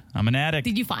addicted. I'm an addict.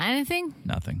 Did you find anything?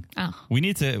 Nothing. Oh. We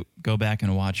need to go back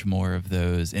and watch more of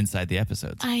those inside the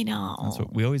episodes. I know. That's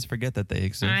what we always forget that they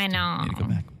exist. I know. We need to go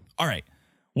back. All right.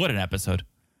 What an episode.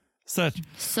 So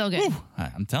good. Whew,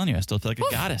 I'm telling you, I still feel like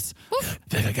a goddess. I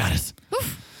feel like a goddess.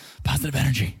 Positive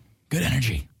energy. Good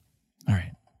energy. All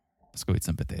right. Let's go eat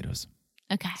some potatoes.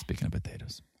 Okay. Speaking of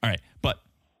potatoes. All right. But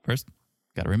first,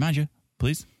 got to remind you,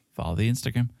 please follow the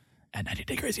Instagram at 90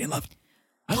 Day Crazy in Love.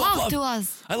 I love Talk love. to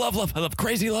us. I love love. I love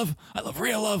crazy love. I love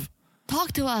real love.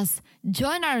 Talk to us.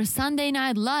 Join our Sunday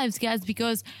night lives, guys,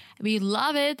 because we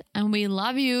love it and we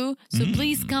love you. So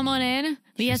please come on in.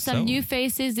 We had She's some so new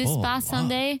faces this full of past love.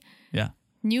 Sunday, Yeah.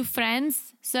 new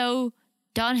friends. So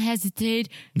don't hesitate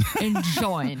and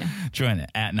join. Join it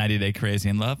at 90 Day Crazy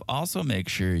in Love. Also, make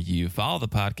sure you follow the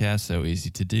podcast. So easy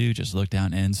to do. Just look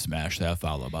down and smash that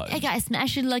follow button. Hey guys,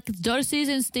 smash it like Darcy's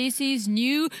and Stacey's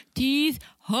new teeth.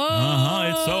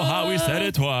 It's so hot we said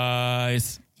it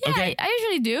twice. Yeah, Okay. I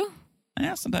usually do.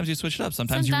 Yeah, sometimes you switch it up.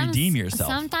 Sometimes you redeem yourself.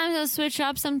 Sometimes I switch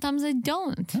up, sometimes I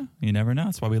don't. You never know.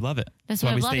 That's why we love it. That's why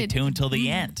why I we love stay it. tuned till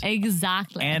the end.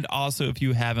 Exactly. And also, if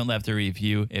you haven't left a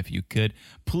review, if you could,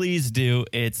 please do.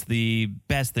 It's the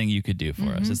best thing you could do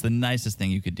for us. It's the nicest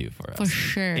thing you could do for us. For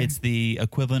sure. It's the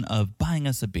equivalent of buying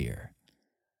us a beer.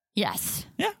 Yes.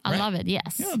 Yeah, I right. love it.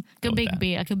 Yes. Yeah, like go a with big that.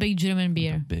 beer, like a big German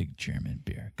beer. Big German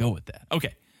beer. Go with that.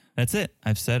 Okay, that's it.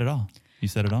 I've said it all. You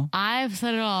said it all? I've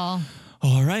said it all.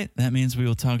 All right. That means we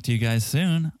will talk to you guys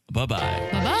soon. Bye-bye.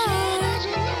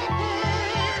 Bye-bye.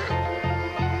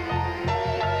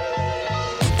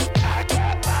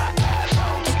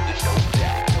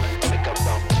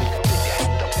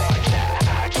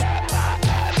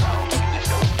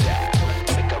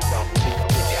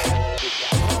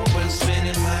 Always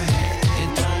spinning my head. It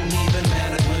don't even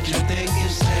matter what you think you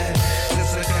said.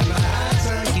 'Cause I got my eyes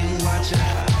on you. Watch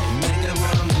out. Make a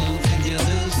wrong move and you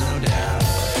lose, no doubt.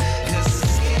 'Cause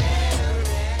it's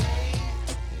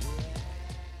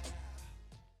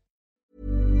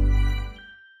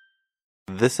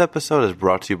This episode is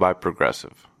brought to you by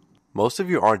Progressive. Most of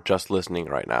you aren't just listening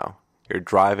right now. You're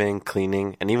driving,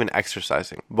 cleaning, and even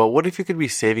exercising. But what if you could be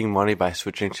saving money by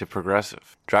switching to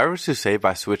Progressive? Drivers who save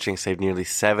by switching save nearly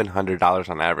 $700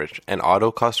 on average, and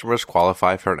auto customers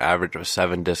qualify for an average of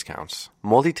 7 discounts.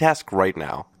 Multitask right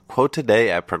now. Quote today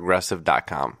at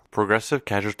Progressive.com. Progressive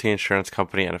Casualty Insurance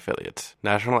Company and Affiliates.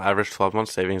 National average 12-month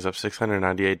savings of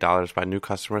 $698 by new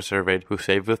customers surveyed who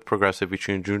saved with Progressive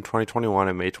between June 2021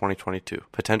 and May 2022.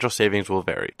 Potential savings will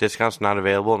vary. Discounts not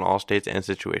available in all states and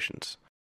situations.